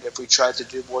overtrained if we tried to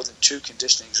do more than 2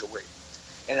 conditionings a week.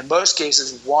 And in most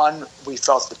cases, one we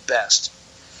felt the best.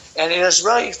 And it was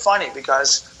really funny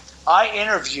because I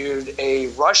interviewed a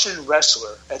Russian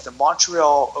wrestler at the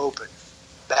Montreal Open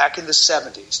back in the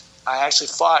 70s. I actually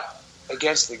fought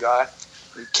against the guy.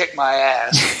 He kicked my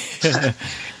ass.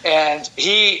 And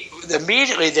he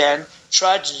immediately then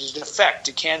tried to defect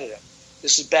to Canada.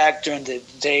 This is back during the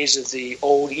days of the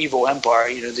old evil empire,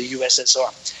 the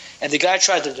USSR. And the guy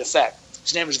tried to defect.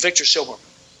 His name was Victor Silverman.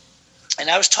 And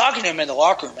I was talking to him in the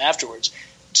locker room afterwards,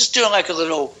 just doing like a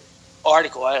little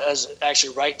article. I was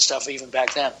actually writing stuff even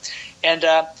back then. And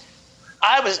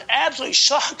I was absolutely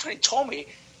shocked when he told me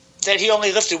that he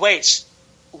only lifted weights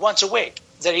once a week.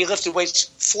 that he lifted weights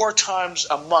 4 times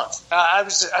a month. I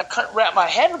couldn't wrap my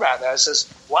head around that. I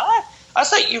says, what? I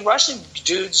thought you Russian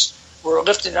dudes were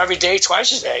lifting every day,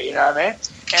 twice a day, you know what I mean? And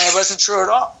it wasn't true at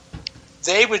all.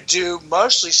 They would do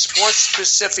mostly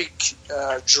sports-specific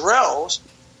drills,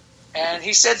 and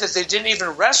he said that they didn't even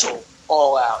wrestle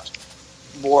all out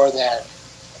more than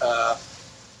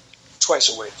twice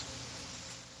a week.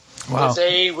 Wow. But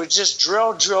they would just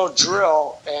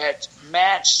drill at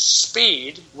match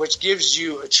speed, which gives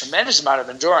you a tremendous amount of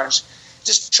endurance.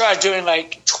 Just try doing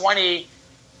like 20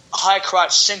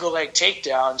 high-crotch single-leg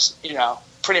takedowns,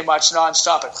 pretty much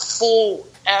nonstop at full,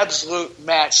 absolute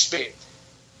match speed.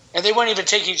 And they wouldn't even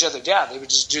take each other down. They would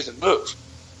just do the move.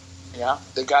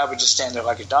 The guy would just stand there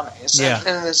like a dummy. And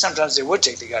then sometimes they would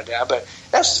take the guy down, but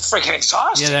that's freaking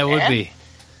exhausting. Yeah, that would be.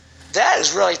 That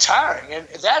is really tiring, and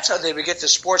that's how they would get the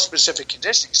sports-specific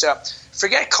conditioning. So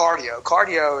forget cardio.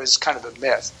 Cardio is kind of a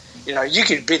myth. You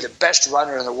could be the best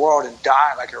runner in the world and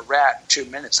die like a rat in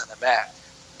 2 minutes on the mat.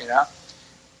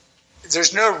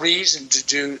 There's no reason to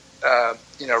do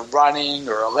running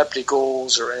or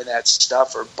ellipticals or any of that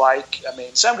stuff, or bike. I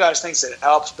mean, some guys think that it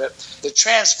helps, but the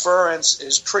transference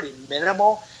is pretty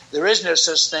minimal. There is no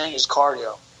such thing as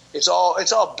cardio. It's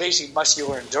all basic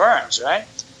muscular endurance, right?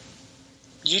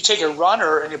 You take a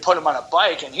runner and you put him on a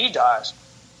bike and he dies.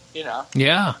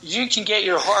 Yeah. You can get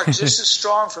your heart just as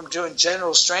strong from doing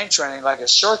general strength training like a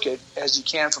circuit as you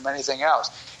can from anything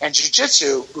else. And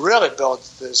jiu-jitsu really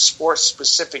builds the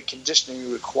sports-specific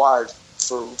conditioning required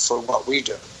for what we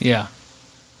do. Yeah.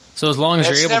 So as long as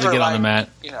you're able to get on the mat.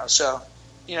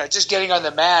 Just getting on the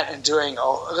mat and doing,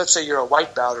 let's say you're a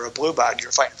white belt or a blue belt, and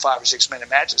you're fighting 5 or 6 minute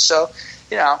matches. So,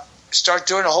 start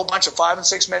doing a whole bunch of 5 and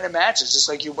 6 minute matches, just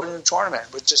like you would in a tournament.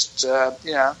 With just,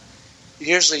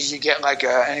 usually you get like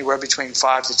anywhere between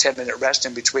 5 to 10 minute rest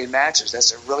in between matches.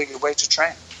 That's a really good way to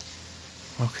train.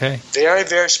 Okay. Very,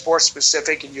 very sports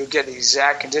specific, and you'll get the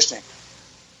exact conditioning.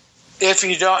 If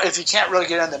you can't really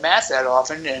get on the mat that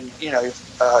often, and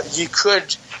you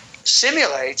could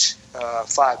simulate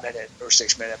 5 minute or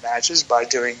 6 minute matches by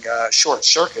doing short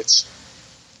circuits,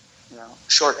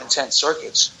 short intense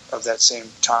circuits of that same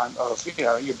time of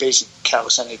your basic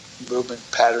calisthenic movement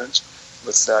patterns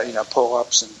with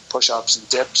pull-ups and push-ups and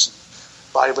dips and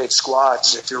bodyweight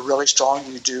squats. If you're really strong,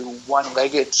 you do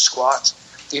one-legged squats,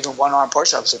 even one-arm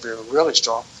push-ups if you're really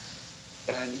strong,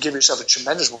 and give yourself a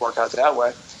tremendous workout that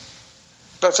way.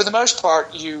 But for the most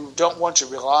part, you don't want to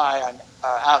rely on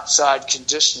outside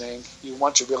conditioning. You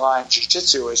want to rely on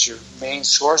jiu-jitsu as your main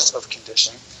source of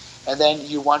conditioning. And then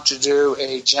you want to do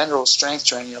a general strength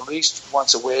training at least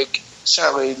once a week,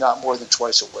 certainly not more than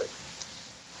twice a week.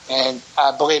 And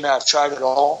believe me, I've tried it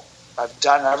all. I've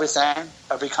done everything,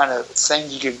 every kind of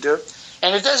thing you can do.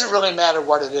 And it doesn't really matter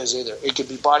what it is either. It could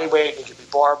be body weight, it could be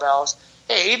barbells,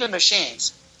 hey, even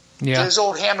machines. Yeah. There's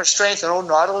old Hammer Strength and old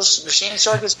Nautilus machine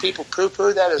circuits. People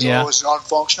poo-poo that as always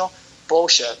non-functional.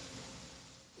 Bullshit.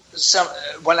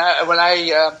 When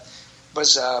I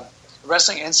was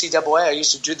wrestling NCAA, I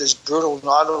used to do this brutal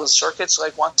Nautilus circuits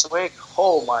like once a week.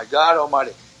 Oh, my God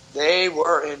almighty. They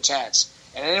were intense.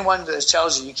 And anyone that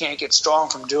tells you can't get strong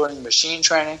from doing machine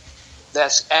training,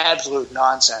 that's absolute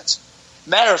nonsense.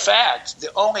 Matter of fact,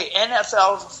 the only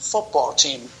NFL football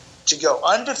team to go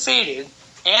undefeated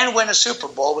and win a Super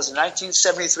Bowl was the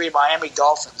 1973 Miami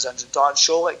Dolphins under Don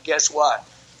Shula. Guess what?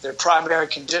 Their primary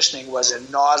conditioning was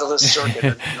a Nautilus circuit,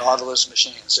 a Nautilus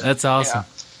machine. So, that's awesome.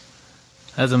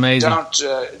 That's amazing.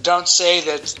 Don't say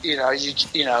that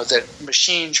that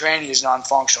machine training is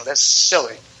non-functional. That's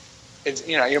silly.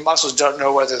 Your muscles don't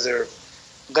know whether they're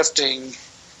lifting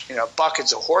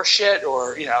buckets of horse shit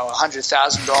or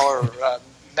 $100,000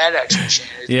 MedX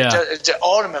machine.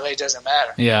 Ultimately, it doesn't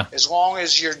matter. Yeah. As long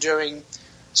as you're doing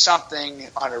something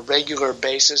on a regular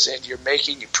basis and you're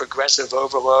making a progressive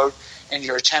overload and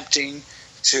you're attempting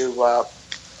to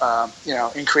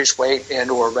increase weight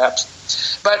and or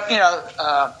reps. But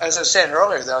as I said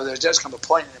earlier, though, there does come a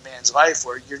point in a man's life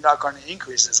where you're not going to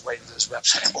increase his weight and his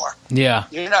reps anymore. Yeah.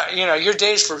 You're not. Your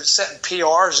days for setting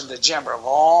PRs in the gym are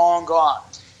long gone.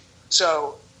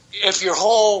 So if your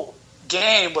whole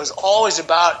game was always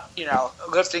about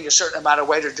lifting a certain amount of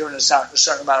weight or doing a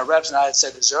certain amount of reps, and I had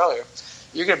said this earlier,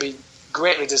 you're going to be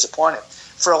greatly disappointed.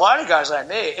 For a lot of guys like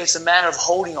me, it's a matter of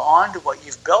holding on to what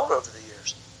you've built over the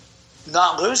years,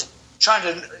 not losing, trying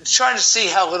to see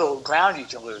how little ground you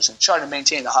can lose, and trying to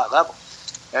maintain the high level.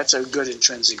 That's a good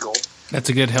intrinsic goal. That's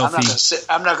a good healthy.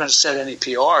 I'm not going to set any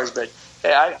PRs, but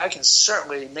hey, I can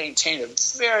certainly maintain a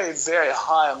very, very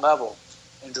high level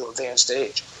into advanced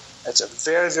age. That's a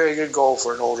very, very good goal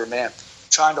for an older man.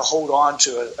 Trying to hold on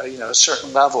to a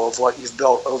certain level of what you've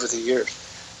built over the years.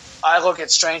 I look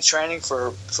at strength training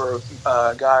for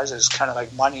guys as kind of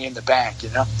like money in the bank, you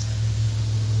know.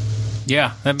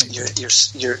 Yeah, that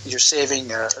makes you're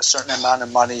saving a certain amount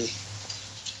of money,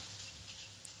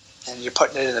 and you're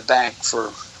putting it in the bank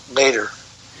for later,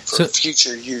 for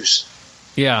future use.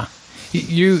 Yeah,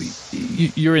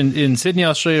 you're in Sydney,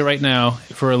 Australia right now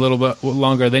for a little bit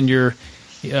longer. Then you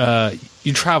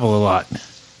travel a lot.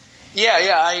 Yeah.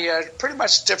 I pretty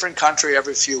much different country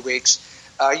every few weeks.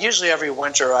 Usually every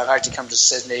winter I like to come to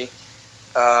Sydney.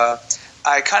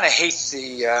 I kind of hate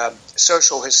the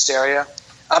social hysteria.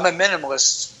 I'm a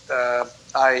minimalist.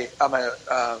 I'm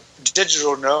a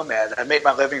digital nomad. I make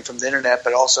my living from the internet,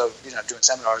 but also doing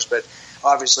seminars. But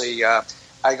obviously,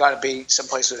 I got to be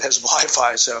someplace that has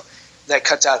Wi-Fi, so that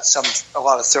cuts out a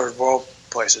lot of third world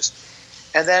places.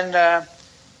 And then,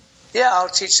 I'll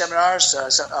teach seminars.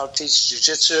 I'll teach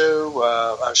jiu-jitsu.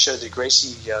 I'll show the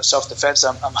Gracie self-defense.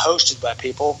 I'm hosted by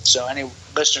people, so any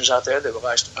listeners out there that would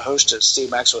like to host a Steve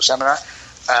Maxwell seminar,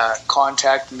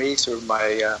 contact me through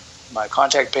my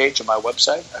contact page on my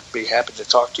website. I'd be happy to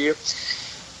talk to you.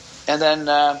 And then,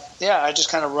 I just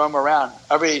kind of roam around.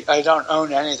 I don't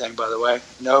own anything, by the way.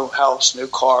 No house, no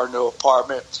car, no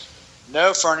apartment,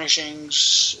 no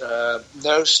furnishings,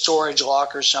 no storage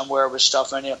locker somewhere with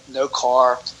stuff in it, no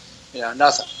car,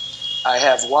 nothing. I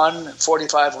have one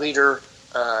 45-liter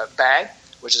bag,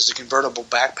 which is a convertible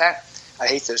backpack. I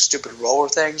hate those stupid roller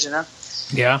things,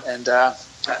 Yeah. And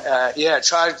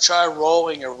try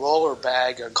rolling a roller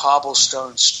bag on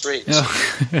cobblestone streets,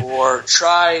 or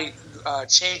try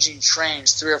changing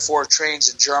trains, 3 or 4 trains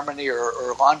in Germany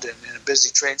or London in a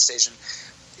busy train station,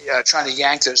 trying to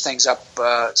yank those things up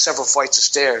several flights of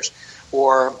stairs,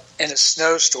 or in a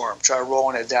snowstorm, try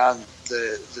rolling it down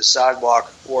the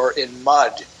sidewalk, or in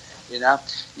mud.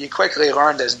 You quickly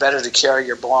learn that it's better to carry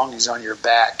your belongings on your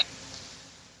back.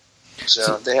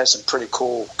 So they have some pretty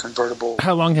cool convertible.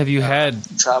 How long have you had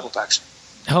travel packs?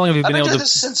 How long have you been able to? I've been doing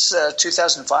this since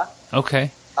 2005.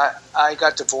 Okay. I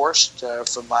got divorced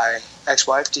from my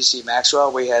ex-wife, DC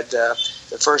Maxwell. We had the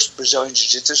first Brazilian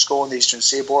Jiu-Jitsu school in the Eastern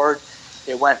Seaboard.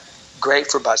 It went great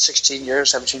for about 16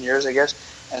 years, 17 years, I guess.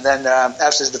 And then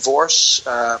after the divorce,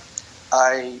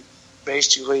 I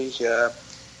basically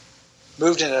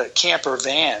moved in a camper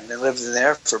van and lived in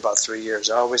there for about 3 years.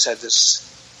 I always had this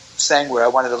thing where I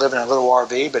wanted to live in a little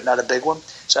RV, but not a big one.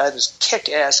 So I had this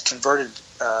kick-ass converted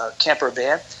camper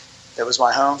van that was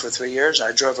my home for 3 years.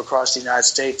 I drove across the United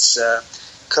States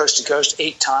coast to coast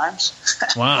 8 times.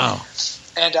 Wow.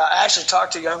 And I actually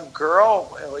talked to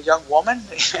a young woman.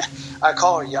 I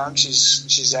call her young.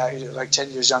 She's like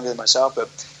 10 years younger than myself, but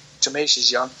to me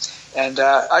she's young. And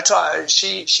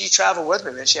she traveled with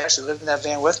me, man. She actually lived in that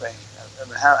van with me. I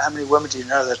mean, how many women do you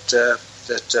know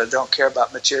that don't care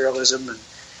about materialism and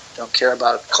don't care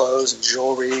about clothes and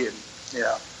jewelry and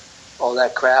all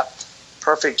that crap?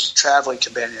 Perfect traveling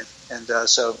companion. And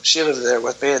so she lived there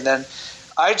with me. And then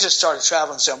I just started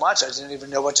traveling so much I didn't even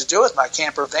know what to do with my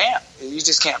camper van. You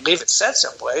just can't leave it set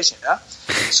someplace,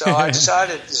 So I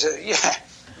decided,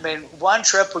 one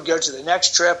trip would go to the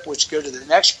next trip, which go to the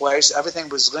next place. Everything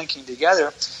was linking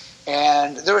together.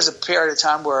 And there was a period of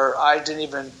time where I didn't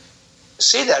even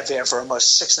see that van for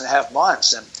almost 6.5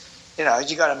 months. And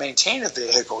you got to maintain a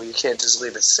vehicle. You can't just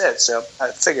leave it sit. So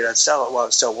I figured I'd sell it while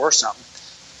it's still worth something.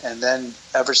 And then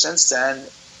ever since then,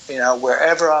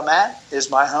 wherever I'm at is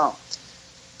my home.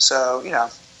 So,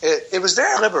 it was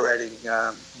very liberating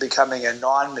becoming a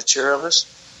non-materialist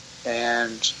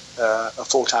and a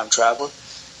full-time traveler.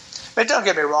 I mean, don't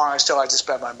get me wrong, I still like to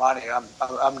spend my money.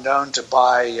 I'm known to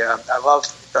buy, I love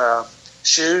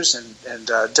shoes and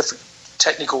different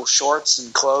technical shorts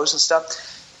and clothes and stuff.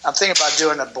 I'm thinking about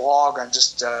doing a blog on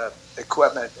just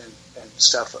equipment and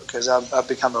stuff, because I've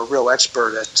become a real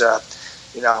expert at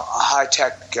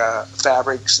high-tech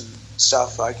fabrics and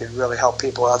stuff. I can really help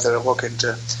people out that are looking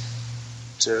to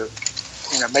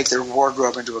make their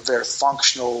wardrobe into a very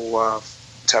functional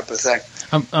type of thing.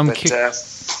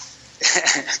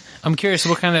 I'm curious,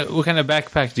 what kind of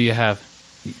backpack do you have?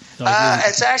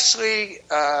 It's actually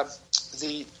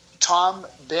the Tom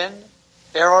Bin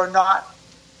Aeronaut.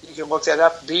 You can look that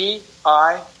up. BIHN,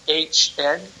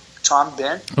 Tom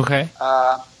Bin. Okay.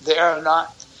 The Aeronaut.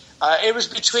 It was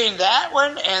between that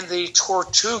one and the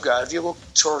Tortuga. If you look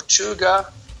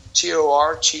Tortuga,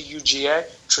 Tortuga,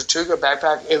 Tortuga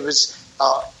backpack, it was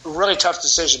a really tough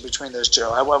decision between those two.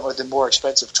 I went with the more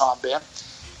expensive Tom Bin,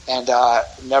 and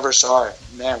never saw it.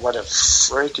 Man, what a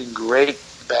freaking great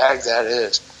bag that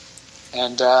is.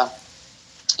 And,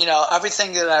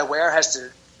 everything that I wear has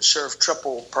to serve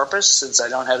triple purpose since I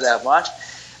don't have that much.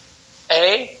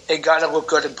 It got to look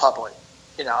good in public.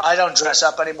 I don't dress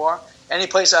up anymore. Any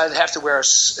place I'd have to wear a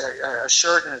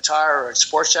shirt and a tie or a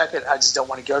sports jacket, I just don't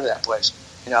want to go to that place.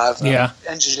 I've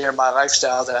engineered my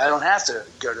lifestyle that I don't have to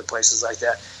go to places like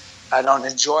that. I don't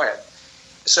enjoy it.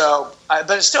 So, but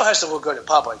it still has to look good in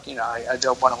public. I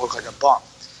don't want to look like a bum.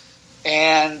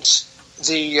 And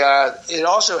it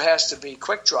also has to be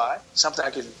quick dry, something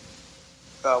I can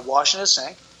wash in a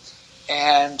sink.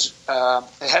 And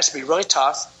it has to be really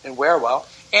tough and wear well.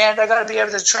 And I got to be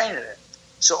able to train in it.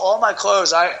 So all my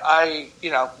clothes,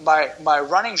 my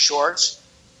running shorts,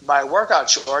 my workout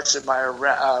shorts, and my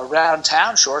around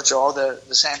town shorts are all the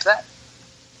same thing.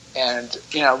 And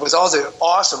with all the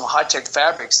awesome high tech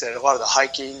fabrics that a lot of the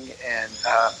hiking and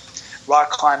rock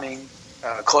climbing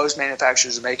clothes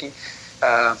manufacturers are making,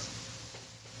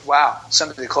 wow,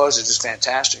 some of the clothes are just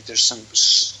fantastic. There's some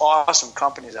awesome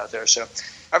companies out there. So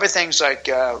everything's like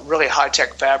really high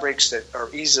tech fabrics that are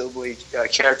easily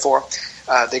cared for.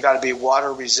 They got to be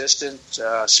water resistant,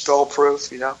 spill proof.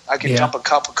 I could dump a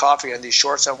cup of coffee on these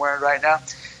shorts I'm wearing right now,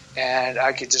 and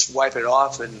I could just wipe it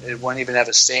off, and it wouldn't even have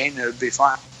a stain. It would be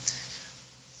fine.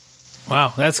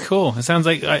 Wow, that's cool. It sounds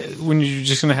like when you're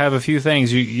just going to have a few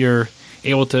things, you're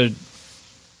able to,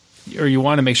 or you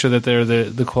want to make sure that they're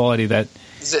the quality that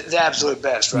the absolute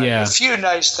best, right? Yeah. A few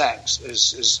nice things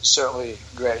is certainly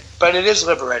great, but it is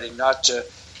liberating not to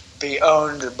be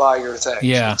owned by your things.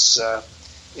 Yeah. It's,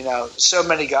 so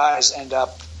many guys end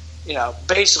up,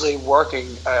 basically working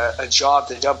a job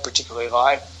they don't particularly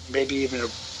like, maybe even a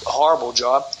horrible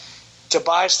job, to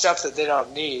buy stuff that they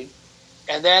don't need.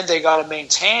 And then they got to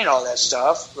maintain all that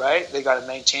stuff, right? They got to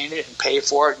maintain it and pay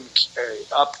for it and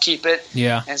upkeep it,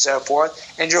 and so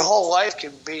forth. And your whole life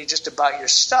can be just about your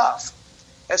stuff.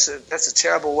 That's a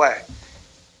terrible way.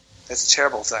 That's a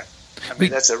terrible thing. I mean,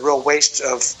 that's a real waste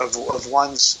of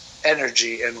one's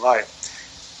energy and life.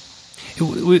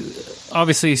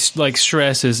 Obviously, like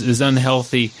stress is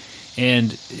unhealthy,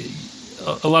 and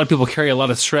a lot of people carry a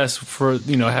lot of stress for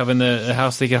having a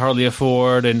house they can hardly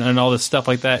afford and all this stuff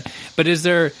like that. But is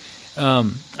there?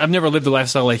 I've never lived a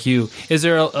lifestyle like you. Is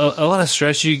there a lot of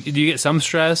stress? Do you get some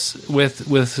stress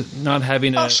with not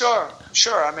having a? Oh,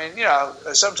 sure. I mean,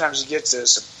 sometimes you get to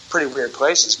some pretty weird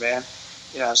places, man.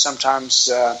 Sometimes.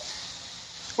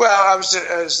 I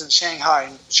was in Shanghai,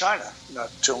 China,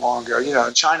 not too long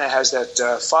ago. China has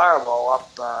that firewall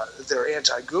up their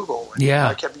anti-Google. And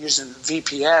I kept using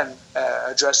VPN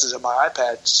addresses on my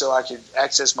iPad so I could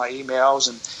access my emails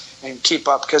and keep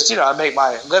up. Because, I make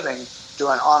my living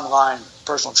doing online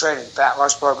personal training, fat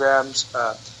loss programs,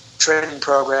 training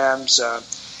programs,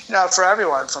 for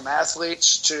everyone, from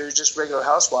athletes to just regular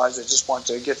housewives that just want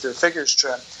to get their figures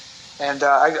trimmed. And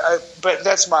but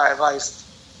that's my life.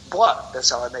 Blood. That's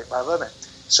how I make my living.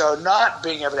 So not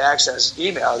being able to access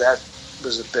email, that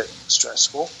was a bit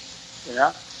stressful,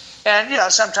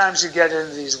 And, sometimes you get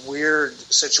into these weird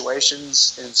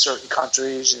situations in certain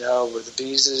countries, with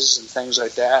visas and things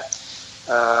like that.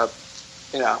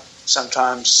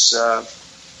 Sometimes,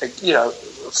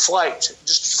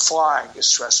 just flying is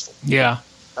stressful. Yeah.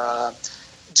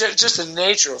 Just the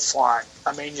nature of flying.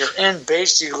 I mean, you're in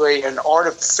basically an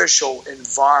artificial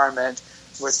environment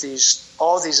with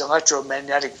all these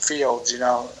electromagnetic fields.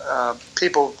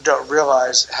 People don't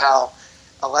realize how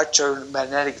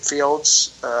electromagnetic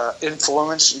fields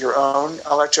influence your own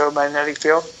electromagnetic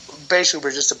field. Basically,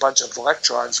 we're just a bunch of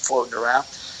electrons floating around,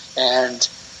 and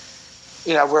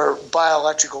we're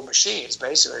bioelectrical machines.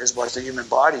 Basically, is what the human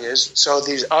body is. So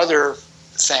these other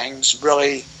things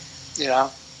really,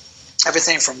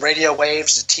 everything from radio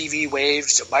waves to TV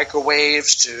waves to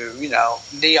microwaves to,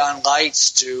 neon lights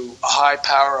to high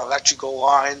power electrical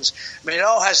lines. I mean, it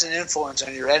all has an influence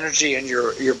on your energy and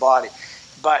your body.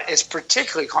 But it's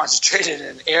particularly concentrated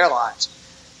in airlines,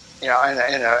 in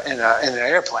an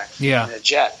airplane, in a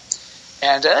jet.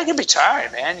 And it can be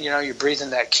tiring, man. You're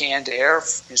breathing that canned air.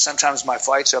 Sometimes my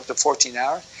flights are up to 14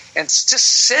 hours. And it's just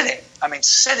sitting. I mean,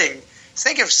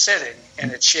 think of sitting in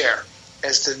a chair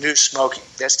as the new smoking.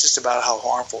 That's just about how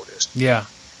harmful it is. Yeah.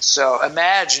 So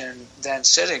imagine then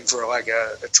sitting for like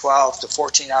a 12 to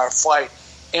 14-hour flight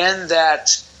in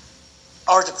that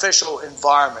artificial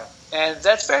environment. And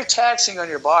that's very taxing on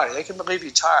your body. They can leave you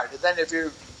tired. And then if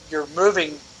you're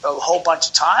moving a whole bunch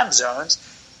of time zones,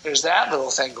 there's that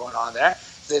little thing going on there.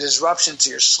 The disruption to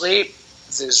your sleep,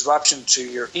 the disruption to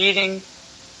your eating,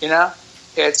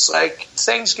 It's like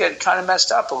things get kind of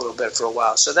messed up a little bit for a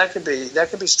while, so that could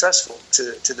be stressful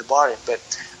to the body. But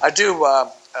I do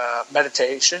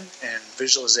meditation and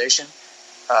visualization.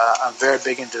 I'm very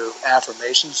big into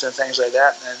affirmations and things like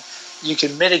that, and you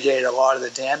can mitigate a lot of the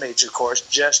damage, of course,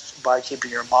 just by keeping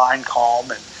your mind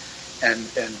calm and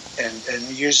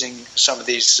using some of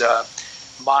these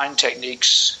mind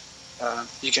techniques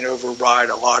you can override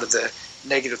a lot of the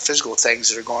negative physical things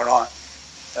that are going on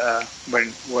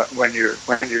when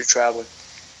you're traveling.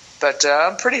 But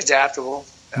I'm pretty adaptable.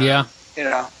 Yeah.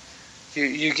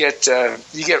 You get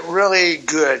really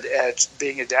good at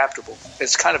being adaptable.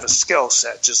 It's kind of a skill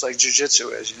set, just like jiu-jitsu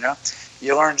is.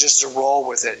 You learn just to roll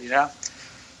with it.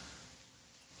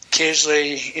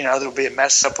 Occasionally, there'll be a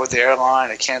mess up with the airline,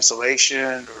 a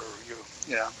cancellation, or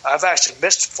I've actually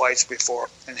missed flights before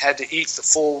and had to eat the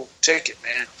full ticket.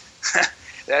 Man,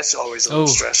 that's always a little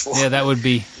stressful. Yeah, that'd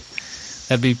be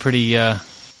pretty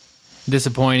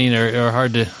disappointing or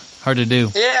hard to do.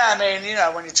 Yeah, I mean,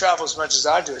 when you travel as much as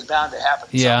I do, it's bound to happen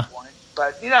at some point.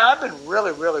 But, I've been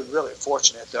really, really, really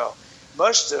fortunate, though.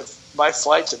 Most of my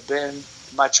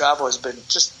travel has been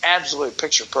just absolutely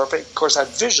picture perfect. Of course, I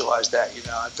visualized that,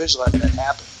 I visualized that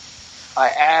happen.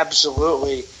 I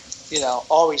absolutely,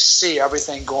 always see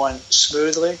everything going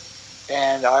smoothly.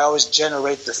 And I always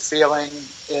generate the feeling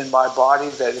in my body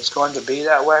that it's going to be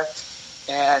that way.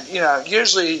 And,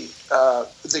 usually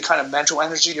the kind of mental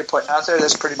energy you're putting out there,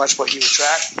 that's pretty much what you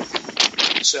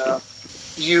attract. So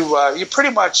you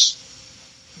pretty much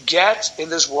get in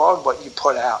this world what you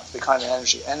put out, the kind of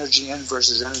energy in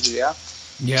versus energy out.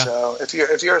 Yeah. So if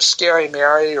you're a scary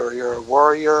Mary or you're a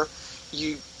warrior,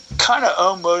 you kind of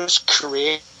almost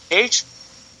create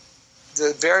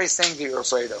the very thing that you're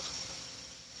afraid of.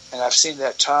 And I've seen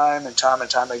that time and time and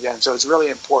time again. So it's really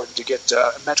important to get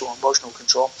mental and emotional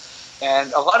control.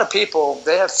 And a lot of people,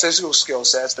 they have physical skill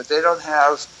sets, but they don't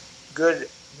have good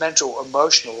mental,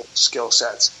 emotional skill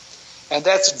sets. And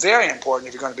that's very important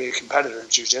if you're going to be a competitor in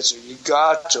jiu-jitsu. You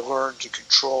got to learn to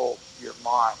control your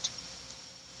mind.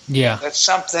 Yeah. That's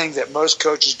something that most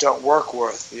coaches don't work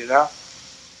with,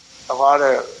 A lot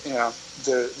of,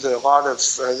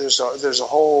 there's a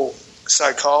whole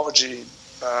psychology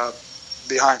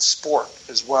behind sport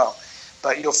as well.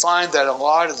 But you'll find that a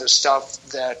lot of the stuff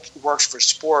that works for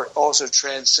sport also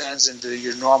transcends into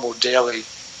your normal daily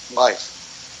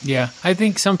life. Yeah, I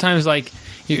think sometimes, like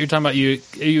you're talking about,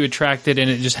 you attract it and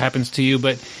it just happens to you.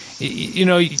 But you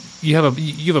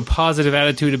have a positive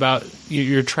attitude about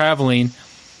your traveling,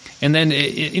 and then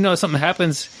something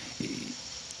happens.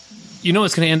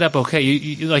 It's going to end up okay.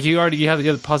 You have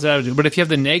the positive attitude, but if you have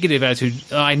the negative attitude,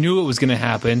 I knew it was going to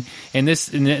happen, and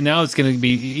now it's going to be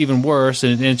even worse,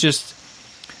 and it's just.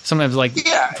 Sometimes,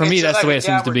 for me, that's like the way it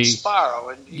seems to be. Spiral.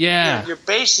 And you're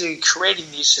basically creating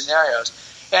these scenarios.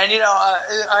 And,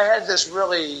 I had this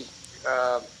really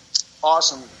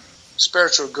awesome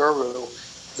spiritual guru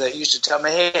that used to tell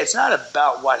me, hey, it's not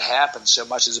about what happens so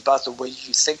much. It's about the way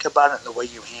you think about it and the way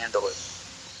you handle it.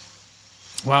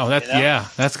 Wow,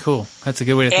 that's cool. That's a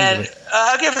good way to think of it.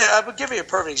 I would give you a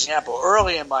perfect example.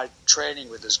 Early in my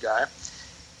training with this guy,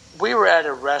 we were at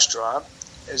a restaurant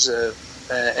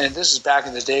and this is back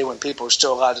in the day when people were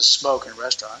still allowed to smoke in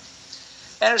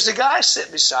restaurants. And there's a guy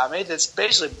sitting beside me that's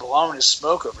basically blowing his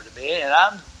smoke over to me, and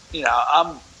I'm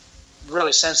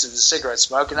really sensitive to cigarette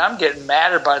smoke, and I'm getting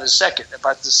madder by the second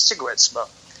about the cigarette smoke.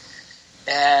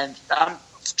 And I'm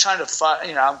trying to,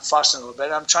 I'm fussing a little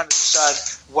bit. I'm trying to decide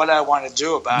what I want to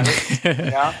do about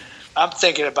it. I'm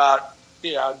thinking about,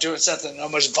 doing something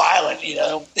almost violent,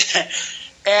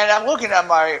 And I'm looking at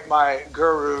my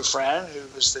guru friend, who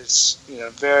was this,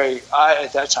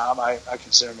 at that time, I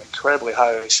consider him incredibly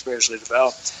highly spiritually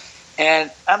developed. And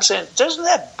I'm saying, doesn't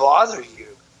that bother you?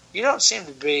 You don't seem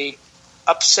to be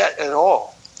upset at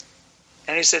all.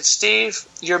 And he said, Steve,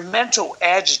 your mental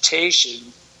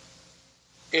agitation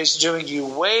is doing you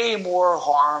way more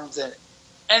harm than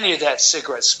any of that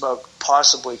cigarette smoke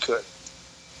possibly could.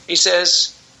 He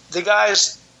says, the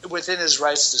guy's within his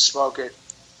rights to smoke it.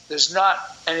 There's not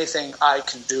anything I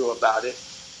can do about it.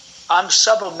 I'm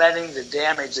supplementing the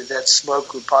damage that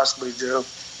smoke would possibly do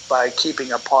by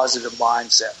keeping a positive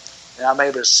mindset. And I'm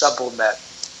able to supplement.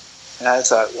 And I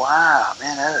thought, wow,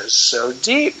 man, that is so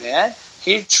deep, man.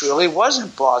 He truly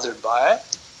wasn't bothered by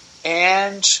it.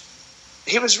 And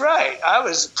he was right.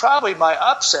 My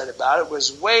upset about it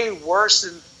was way worse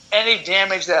than any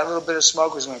damage that little bit of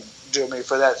smoke was going to do me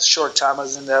for that short time I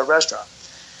was in that restaurant.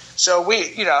 So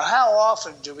how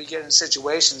often do we get in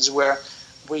situations where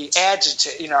we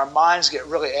agitate, our minds get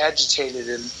really agitated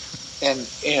and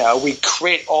we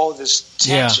create all this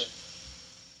tension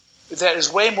that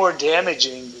is way more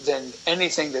damaging than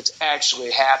anything that's actually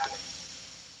happening.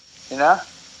 I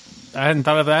hadn't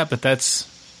thought of that, but that's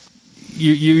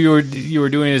you were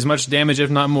doing as much damage,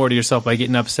 if not more, to yourself by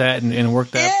getting upset and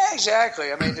worked up. Yeah,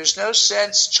 exactly. I mean, there's no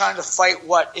sense trying to fight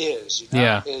what is.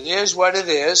 Yeah, it is what it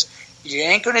is. You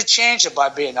ain't going to change it by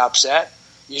being upset.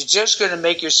 You're just going to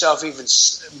make yourself even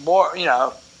more, you're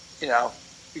going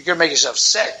to make yourself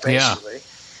sick, basically.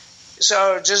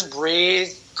 So just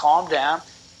breathe, calm down.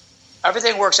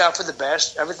 Everything works out for the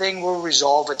best. Everything will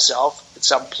resolve itself at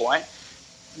some point.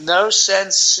 No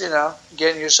sense,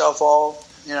 getting yourself all,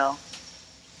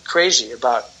 crazy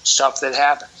about stuff that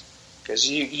happens, because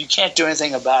you can't do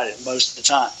anything about it most of the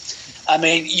time. I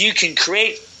mean, you can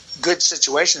create good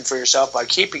situations for yourself by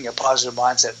keeping a positive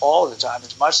mindset all the time,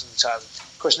 as much of the time.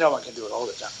 Of course, no one can do it all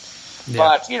the time. Yeah.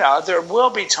 But, there will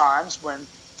be times when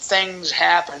things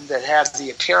happen that have the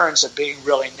appearance of being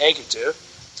really negative.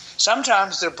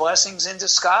 Sometimes they're blessings in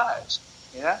disguise,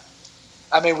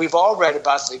 I mean, we've all read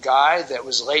about the guy that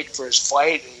was late for his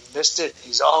flight, and he missed it,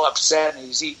 he's all upset, and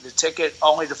he's eating the ticket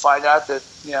only to find out that,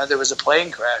 there was a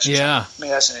plane crash. Yeah. I mean,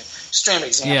 that's an extreme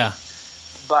example. Yeah.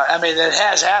 But, I mean, it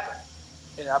has happened.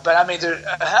 But, I mean,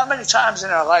 how many times in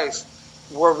our life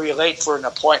were we late for an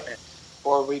appointment,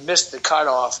 or we missed the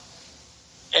cutoff,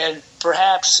 and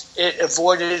perhaps it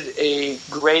avoided a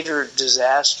greater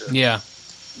disaster? Yeah.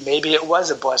 Maybe it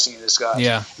was a blessing in disguise.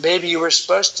 Yeah. Maybe you were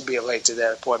supposed to be late to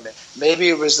that appointment. Maybe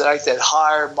it was like that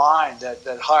higher mind,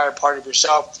 that higher part of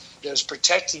yourself that was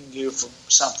protecting you from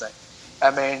something.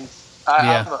 I mean,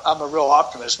 I'm a real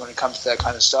optimist when it comes to that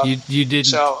kind of stuff. You didn't.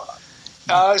 So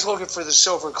I was looking for the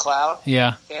silver cloud.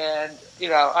 Yeah. And,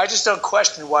 I just don't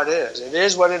question what is. It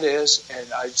is what it is,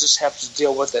 and I just have to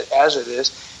deal with it as it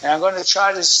is. And I'm going to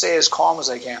try to stay as calm as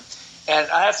I can. And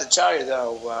I have to tell you,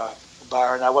 though,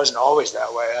 Byron, I wasn't always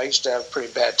that way. I used to have a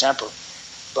pretty bad temper,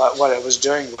 but what I was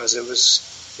doing was it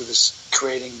was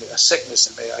creating a sickness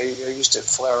in me. I used to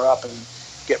flare up and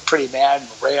get pretty mad and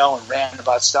rail and rant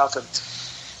about stuff, and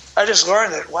I just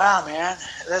learned that, wow, man,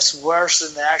 that's worse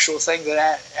than the actual thing that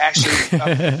I actually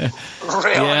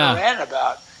rail and rant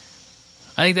about.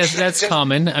 I think that's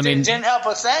common. I mean, it didn't help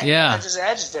a thing. Yeah. I just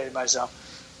agitated myself.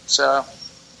 So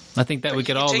I think that we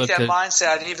could all take look that at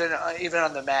mindset even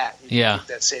on the mat. You can take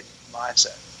that same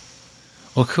mindset.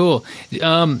 Well, cool.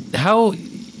 How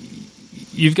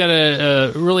you've got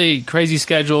a really crazy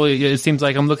schedule. It seems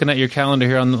like I'm looking at your calendar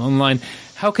here online.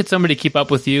 How could somebody keep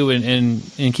up with you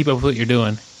and keep up with what you're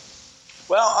doing?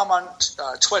 Well, I'm on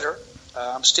Twitter.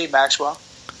 I'm Steve Maxwell,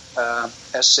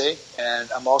 SC,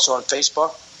 and I'm also on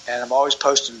Facebook. And I'm always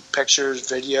posting pictures,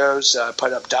 videos,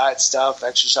 put up diet stuff,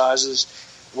 exercises,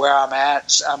 where I'm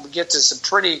at. I get to some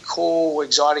pretty cool,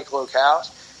 exotic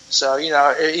locales. So,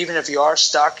 even if you are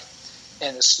stuck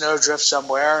in a snowdrift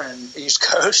somewhere in the East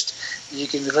Coast, you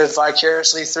can live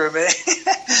vicariously through me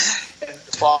and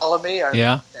follow me and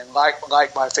like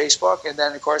my Facebook. And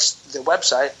then, of course, the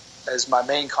website is my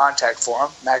main contact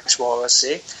forum, Maxwell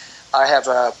SC. I have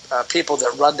people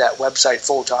that run that website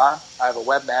full-time. I have a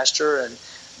webmaster, and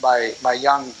my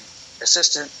young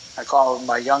assistant, I call her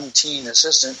my young teen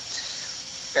assistant,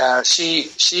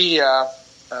 she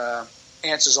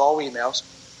answers all emails.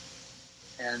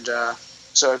 And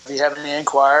so if you have any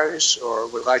inquiries or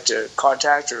would like to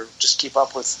contact or just keep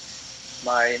up with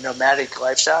my nomadic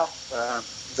lifestyle,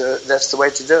 that's the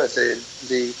way to do it.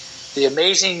 The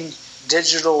amazing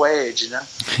digital age,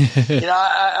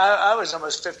 I was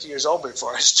almost 50 years old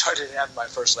before I started having my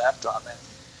first laptop, and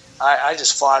I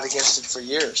just fought against it for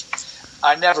years.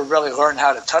 I never really learned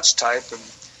how to touch type, and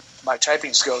my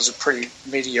typing skills are pretty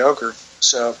mediocre,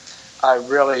 so I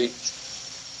really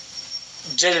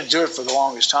didn't do it for the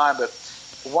longest time. But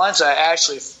once I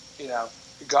actually,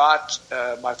 got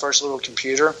my first little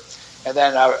computer, and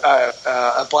then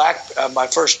my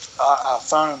first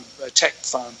phone, a tech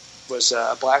phone, was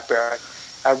a BlackBerry.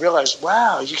 I realized,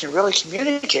 wow, you can really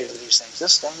communicate with these things.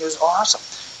 This thing is awesome.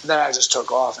 And then I just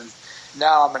took off, and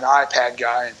now I'm an iPad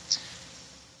guy, and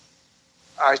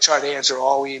I try to answer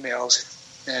all emails.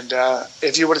 And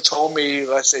if you would have told me,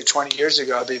 let's say 20 years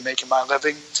ago, I'd be making my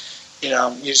living,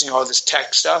 using all this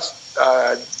tech stuff,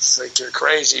 it's like, you're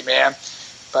crazy, man.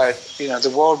 But,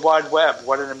 the World Wide Web,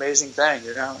 what an amazing thing,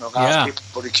 it allows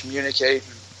people to communicate.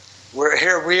 And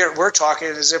we're talking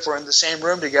as if we're in the same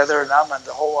room together, and I'm on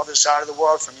the whole other side of the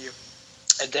world from you,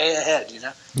 a day ahead,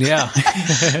 Yeah.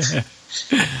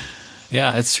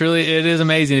 Yeah, it is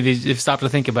amazing if you stop to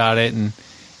think about it, and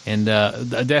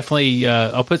definitely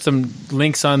I'll put some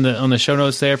links on the show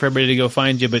notes there for everybody to go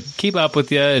find you. But keep up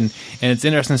with you, and it's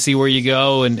interesting to see where you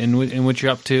go and what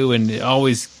you're up to, and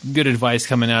always good advice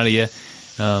coming out of you.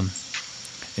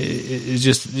 It's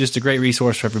just a great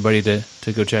resource for everybody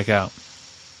to go check out.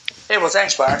 Hey, well,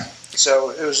 thanks, Byron.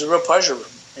 So it was a real pleasure,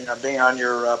 being on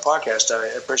your podcast.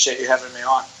 I appreciate you having me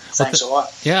on. Thanks a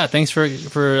lot. Yeah, thanks for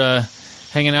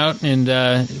hanging out, and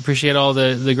appreciate all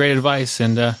the great advice,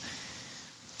 and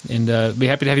be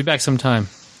happy to have you back sometime.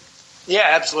 Yeah,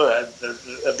 absolutely.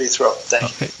 I'd be thrilled.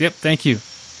 Thank you. Yep, thank you.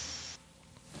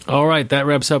 All right, that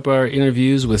wraps up our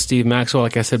interviews with Steve Maxwell.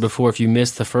 Like I said before, if you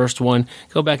missed the first one,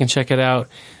 go back and check it out.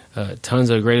 Tons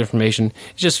of great information.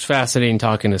 It's just fascinating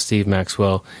talking to Steve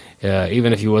Maxwell,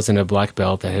 even if he wasn't a black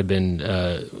belt that had been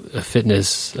a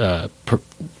fitness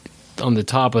on the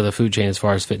top of the food chain as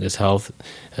far as fitness health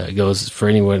goes for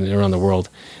anyone around the world.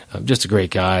 Just a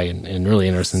great guy and really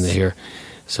interesting to hear.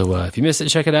 So if you missed it,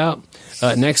 check it out.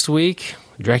 Next week,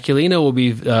 Draculino will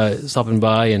be stopping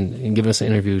by and giving us an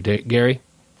interview. Gary?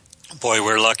 Boy,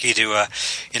 we're lucky to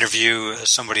interview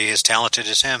somebody as talented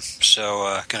as him.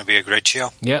 So going to be a great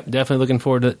show. Yep, definitely looking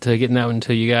forward to getting that one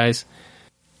to you guys.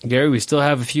 Gary, we still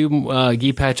have a few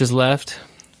gi patches left.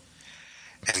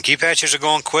 And gi patches are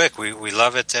going quick. We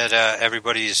love it that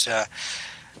everybody's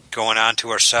going on to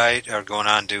our site or going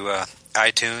on to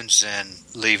iTunes and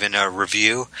leaving a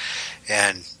review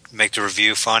and make the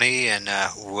review funny, and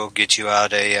we'll get you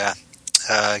out a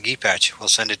gi patch. We'll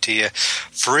send it to you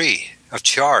free of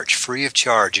charge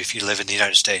if you live in the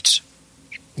United States.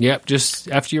 Yep, just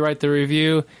after you write the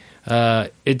review.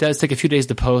 It does take a few days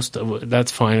to post. That's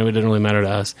fine. It doesn't really matter to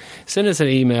us. Send us an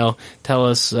email. Tell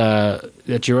us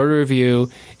that you wrote a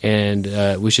review,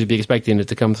 and we should be expecting it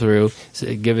to come through. So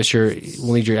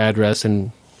we'll need your address,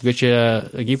 and get you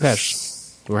a gi patch.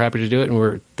 We're happy to do it,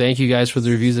 and thank you guys for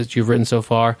the reviews that you've written so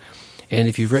far. And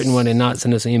if you've written one and not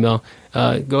send us an email,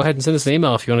 go ahead and send us an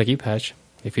email if you want a gi patch.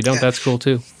 If you don't, that's cool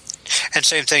too. And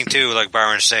same thing, too, like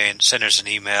Byron's saying, send us an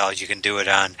email. You can do it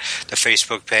on the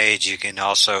Facebook page. You can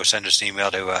also send us an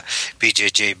email to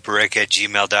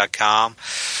bjjbrick@gmail.com.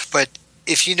 But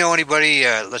if you know anybody,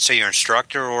 let's say your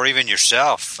instructor or even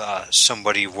yourself,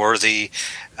 somebody worthy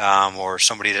or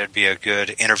somebody that would be a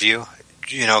good interview,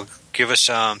 give us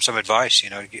some advice,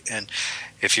 and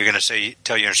if you're going to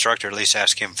tell your instructor, at least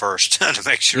ask him first to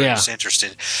make sure he's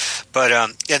interested. But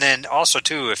and then also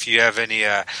too, if you have any,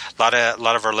 a lot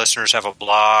of our listeners have a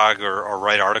blog or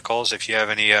write articles. If you have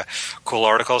any cool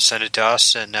articles, send it to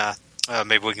us, and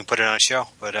maybe we can put it on a show.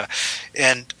 But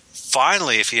and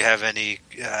finally, if you have any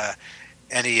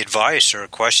advice or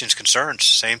questions, concerns,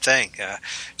 same thing.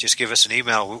 Just give us an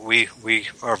email. We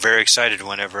are very excited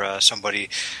whenever somebody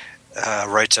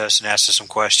writes us and asks us some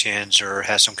questions or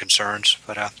has some concerns,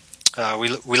 but we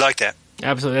like that.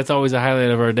 Absolutely, that's always a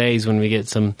highlight of our days when we get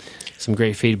some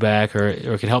great feedback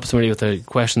or can help somebody with a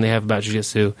question they have about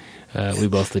jiu-jitsu. We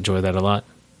both enjoy that a lot.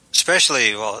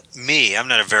 Especially, me, I'm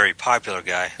not a very popular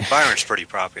guy. Byron's pretty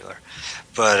popular,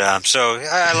 but so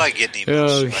I like getting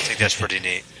emails. I think that's pretty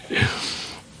neat.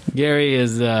 Gary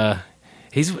is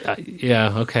he's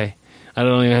okay. I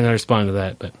don't even know how to respond to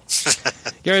that, but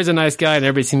Gary's a nice guy, and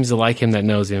everybody seems to like him that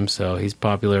knows him, so he's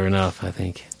popular enough, I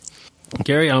think.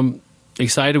 Gary, I'm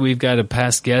excited. We've got a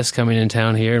past guest coming in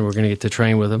town here, and we're going to get to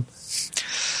train with him.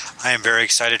 I am very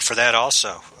excited for that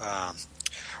also.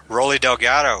 Rolly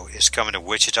Delgado is coming to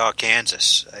Wichita,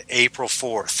 Kansas, April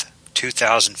 4th,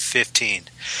 2015.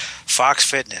 Fox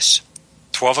Fitness,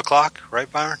 12 o'clock, right,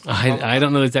 Byron? I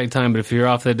don't know the exact time, but if you're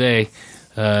off that day,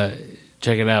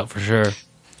 check it out for sure.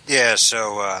 Yeah,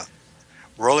 so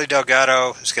Rolly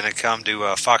Delgado is going to come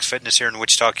to Fox Fitness here in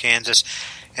Wichita, Kansas.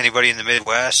 Anybody in the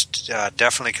Midwest,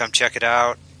 definitely come check it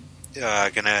out.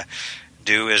 Going to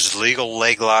do his legal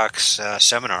leg locks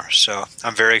seminar, so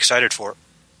I'm very excited for it.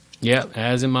 Yep,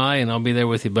 as am I, and I'll be there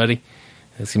with you, buddy.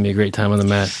 It's going to be a great time on the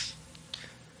mat.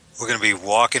 We're going to be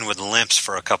walking with limps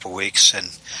for a couple weeks,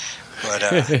 but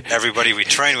everybody we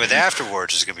train with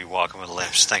afterwards is going to be walking with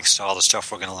limps, thanks to all the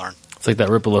stuff we're going to learn. It's like that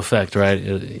ripple effect, right?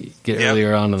 Get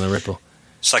earlier on the ripple.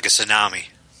 It's like a tsunami.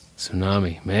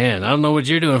 Tsunami. Man, I don't know what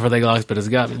you're doing for leg locks, but you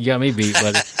got me beat,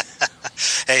 buddy.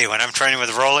 Hey, when I'm training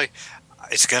with Rolly,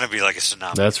 it's going to be like a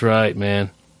tsunami. That's right, man.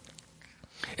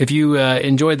 If you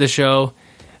enjoyed the show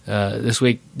this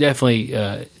week,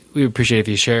 definitely we appreciate if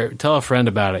you share it. Tell a friend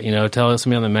about it. Tell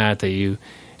somebody on the mat that you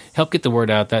help get the word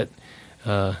out. That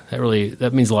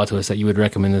means a lot to us that you would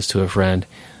recommend this to a friend.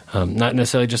 Not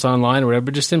necessarily just online or whatever,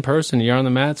 but just in person. You're on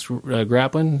the mats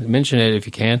grappling. Mention it if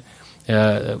you can.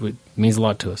 It means a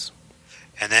lot to us.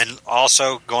 And then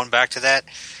also, going back to that,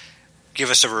 give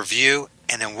us a review,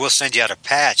 and then we'll send you out a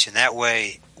patch. And that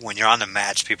way, when you're on the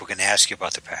mats, people can ask you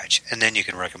about the patch, and then you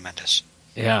can recommend us.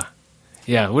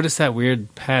 Yeah. What is that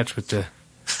weird patch with the...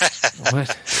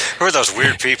 What? Who are those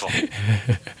weird people?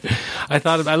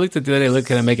 I looked at the other day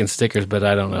looking at making stickers, but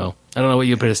I don't know. I don't know what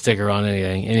you put a sticker on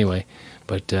anything. Anyway,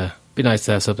 but be nice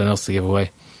to have something else to give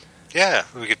away. Yeah,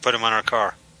 we could put them on our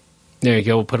car. There you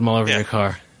go. We'll put them all over your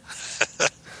car.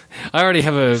 I already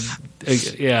have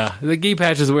the gi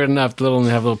patch is weird enough to have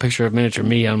a little picture of miniature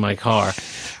me on my car.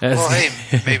 Well, hey,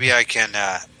 maybe I can,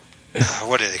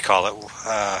 what do they call it?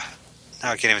 Now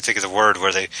I can't even think of the word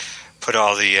where they put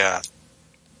all the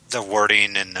the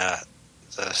wording and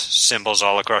the symbols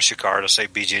all across your car to say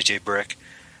BJJ Brick.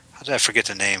 How did I forget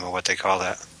the name of what they call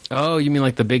that? Oh, you mean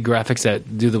like the big graphics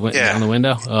that do on the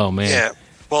window? Oh man. Yeah.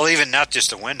 Well, even not just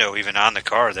the window, even on the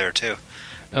car there too.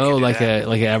 Oh, like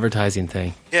an advertising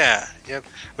thing. Yeah. Yep.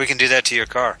 We can do that to your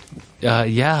car.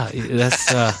 Yeah, that's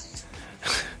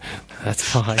that's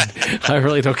fine. I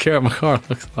really don't care what my car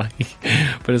looks like,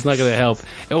 but it's not going to help.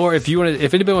 Or if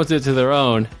anybody wants to do it to their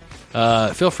own,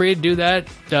 feel free to do that.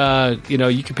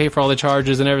 You can pay for all the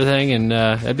charges and everything, and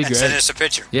that'd be great. Send us a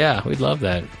picture. Yeah, we'd love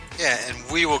that. Yeah, and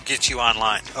we will get you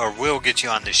online, or we'll get you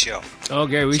on this show. Oh,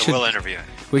 Gary, we'll interview you.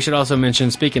 We should also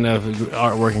mention, speaking of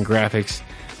artwork and graphics,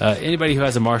 anybody who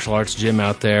has a martial arts gym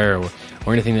out there,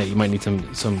 or anything that you might need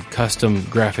some custom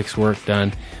graphics work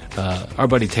done, our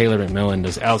buddy Taylor McMillan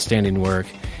does outstanding work.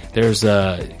 There's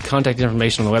contact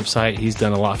information on the website. He's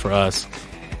done a lot for us,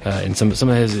 and some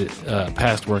of his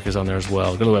past work is on there as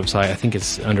well. Go to the website. I think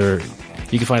it's under.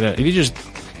 You can find out if you just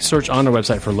search on our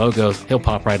website for logos. He'll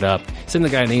pop right up. Send the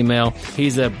guy an email.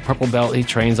 He's a purple belt. He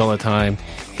trains all the time.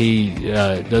 He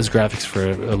does graphics for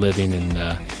a living, and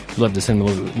we'd love to send him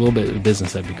a little bit of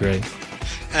business. That'd be great.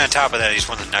 And on top of that, he's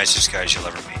one of the nicest guys you'll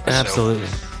ever meet. Absolutely.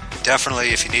 So definitely,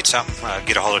 if you need something,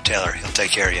 get a hold of Taylor. He'll take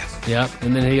care of you. Yeah,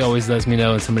 and then he always lets me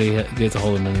know when somebody gets a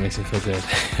hold of him, and it makes me feel good.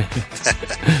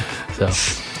 So,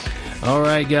 all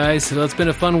right, guys. So it's been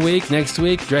a fun week. Next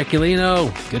week,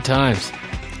 Draculino. Good times.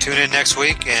 Tune in next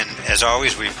week, and as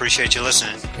always, we appreciate you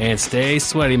listening. And stay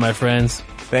sweaty, my friends.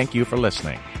 Thank you for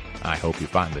listening. I hope you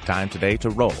find the time today to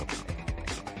roll.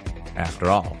 After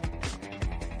all,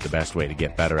 the best way to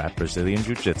get better at Brazilian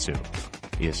Jiu-Jitsu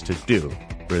is to do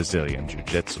Brazilian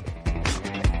Jiu-Jitsu.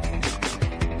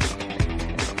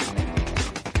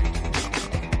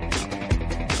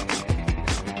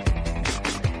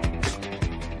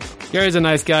 Gary's a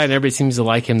nice guy, and everybody seems to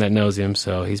like him that knows him,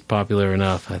 so he's popular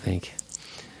enough, I think.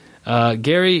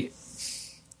 Gary?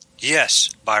 Yes,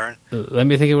 Byron? Let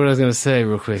me think of what I was going to say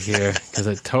real quick here, because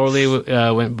I totally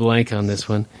went blank on this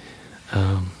one.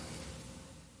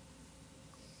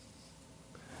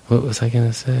 What was I going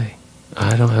to say?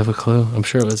 I don't have a clue. I'm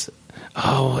sure it was...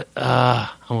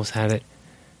 almost had it.